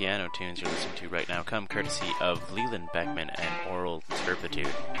 sweet piano tunes you're listening to right now come courtesy of Leland Beckman and Oral Turpitude.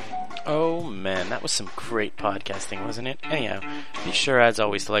 Oh man, that was some great podcasting, wasn't it? Anyhow, be sure as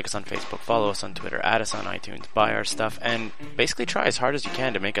always to like us on Facebook, follow us on Twitter, add us on iTunes, buy our stuff, and basically try as hard as you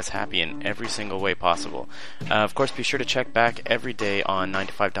can to make us happy in every single way possible. Of course, be sure to check back every day on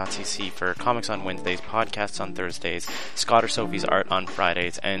 9to5.cc for comics on Wednesdays, podcasts on Thursdays, Scott or Sophie's art on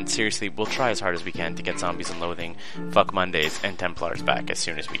Fridays, and seriously, we'll try as hard as we can to get Zombies and Loathing, Fuck Mondays, and Templars back as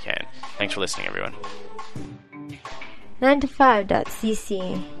soon as we can. Thanks for listening, everyone.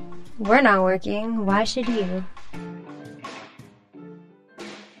 9to5.cc. We're not working. Why should you?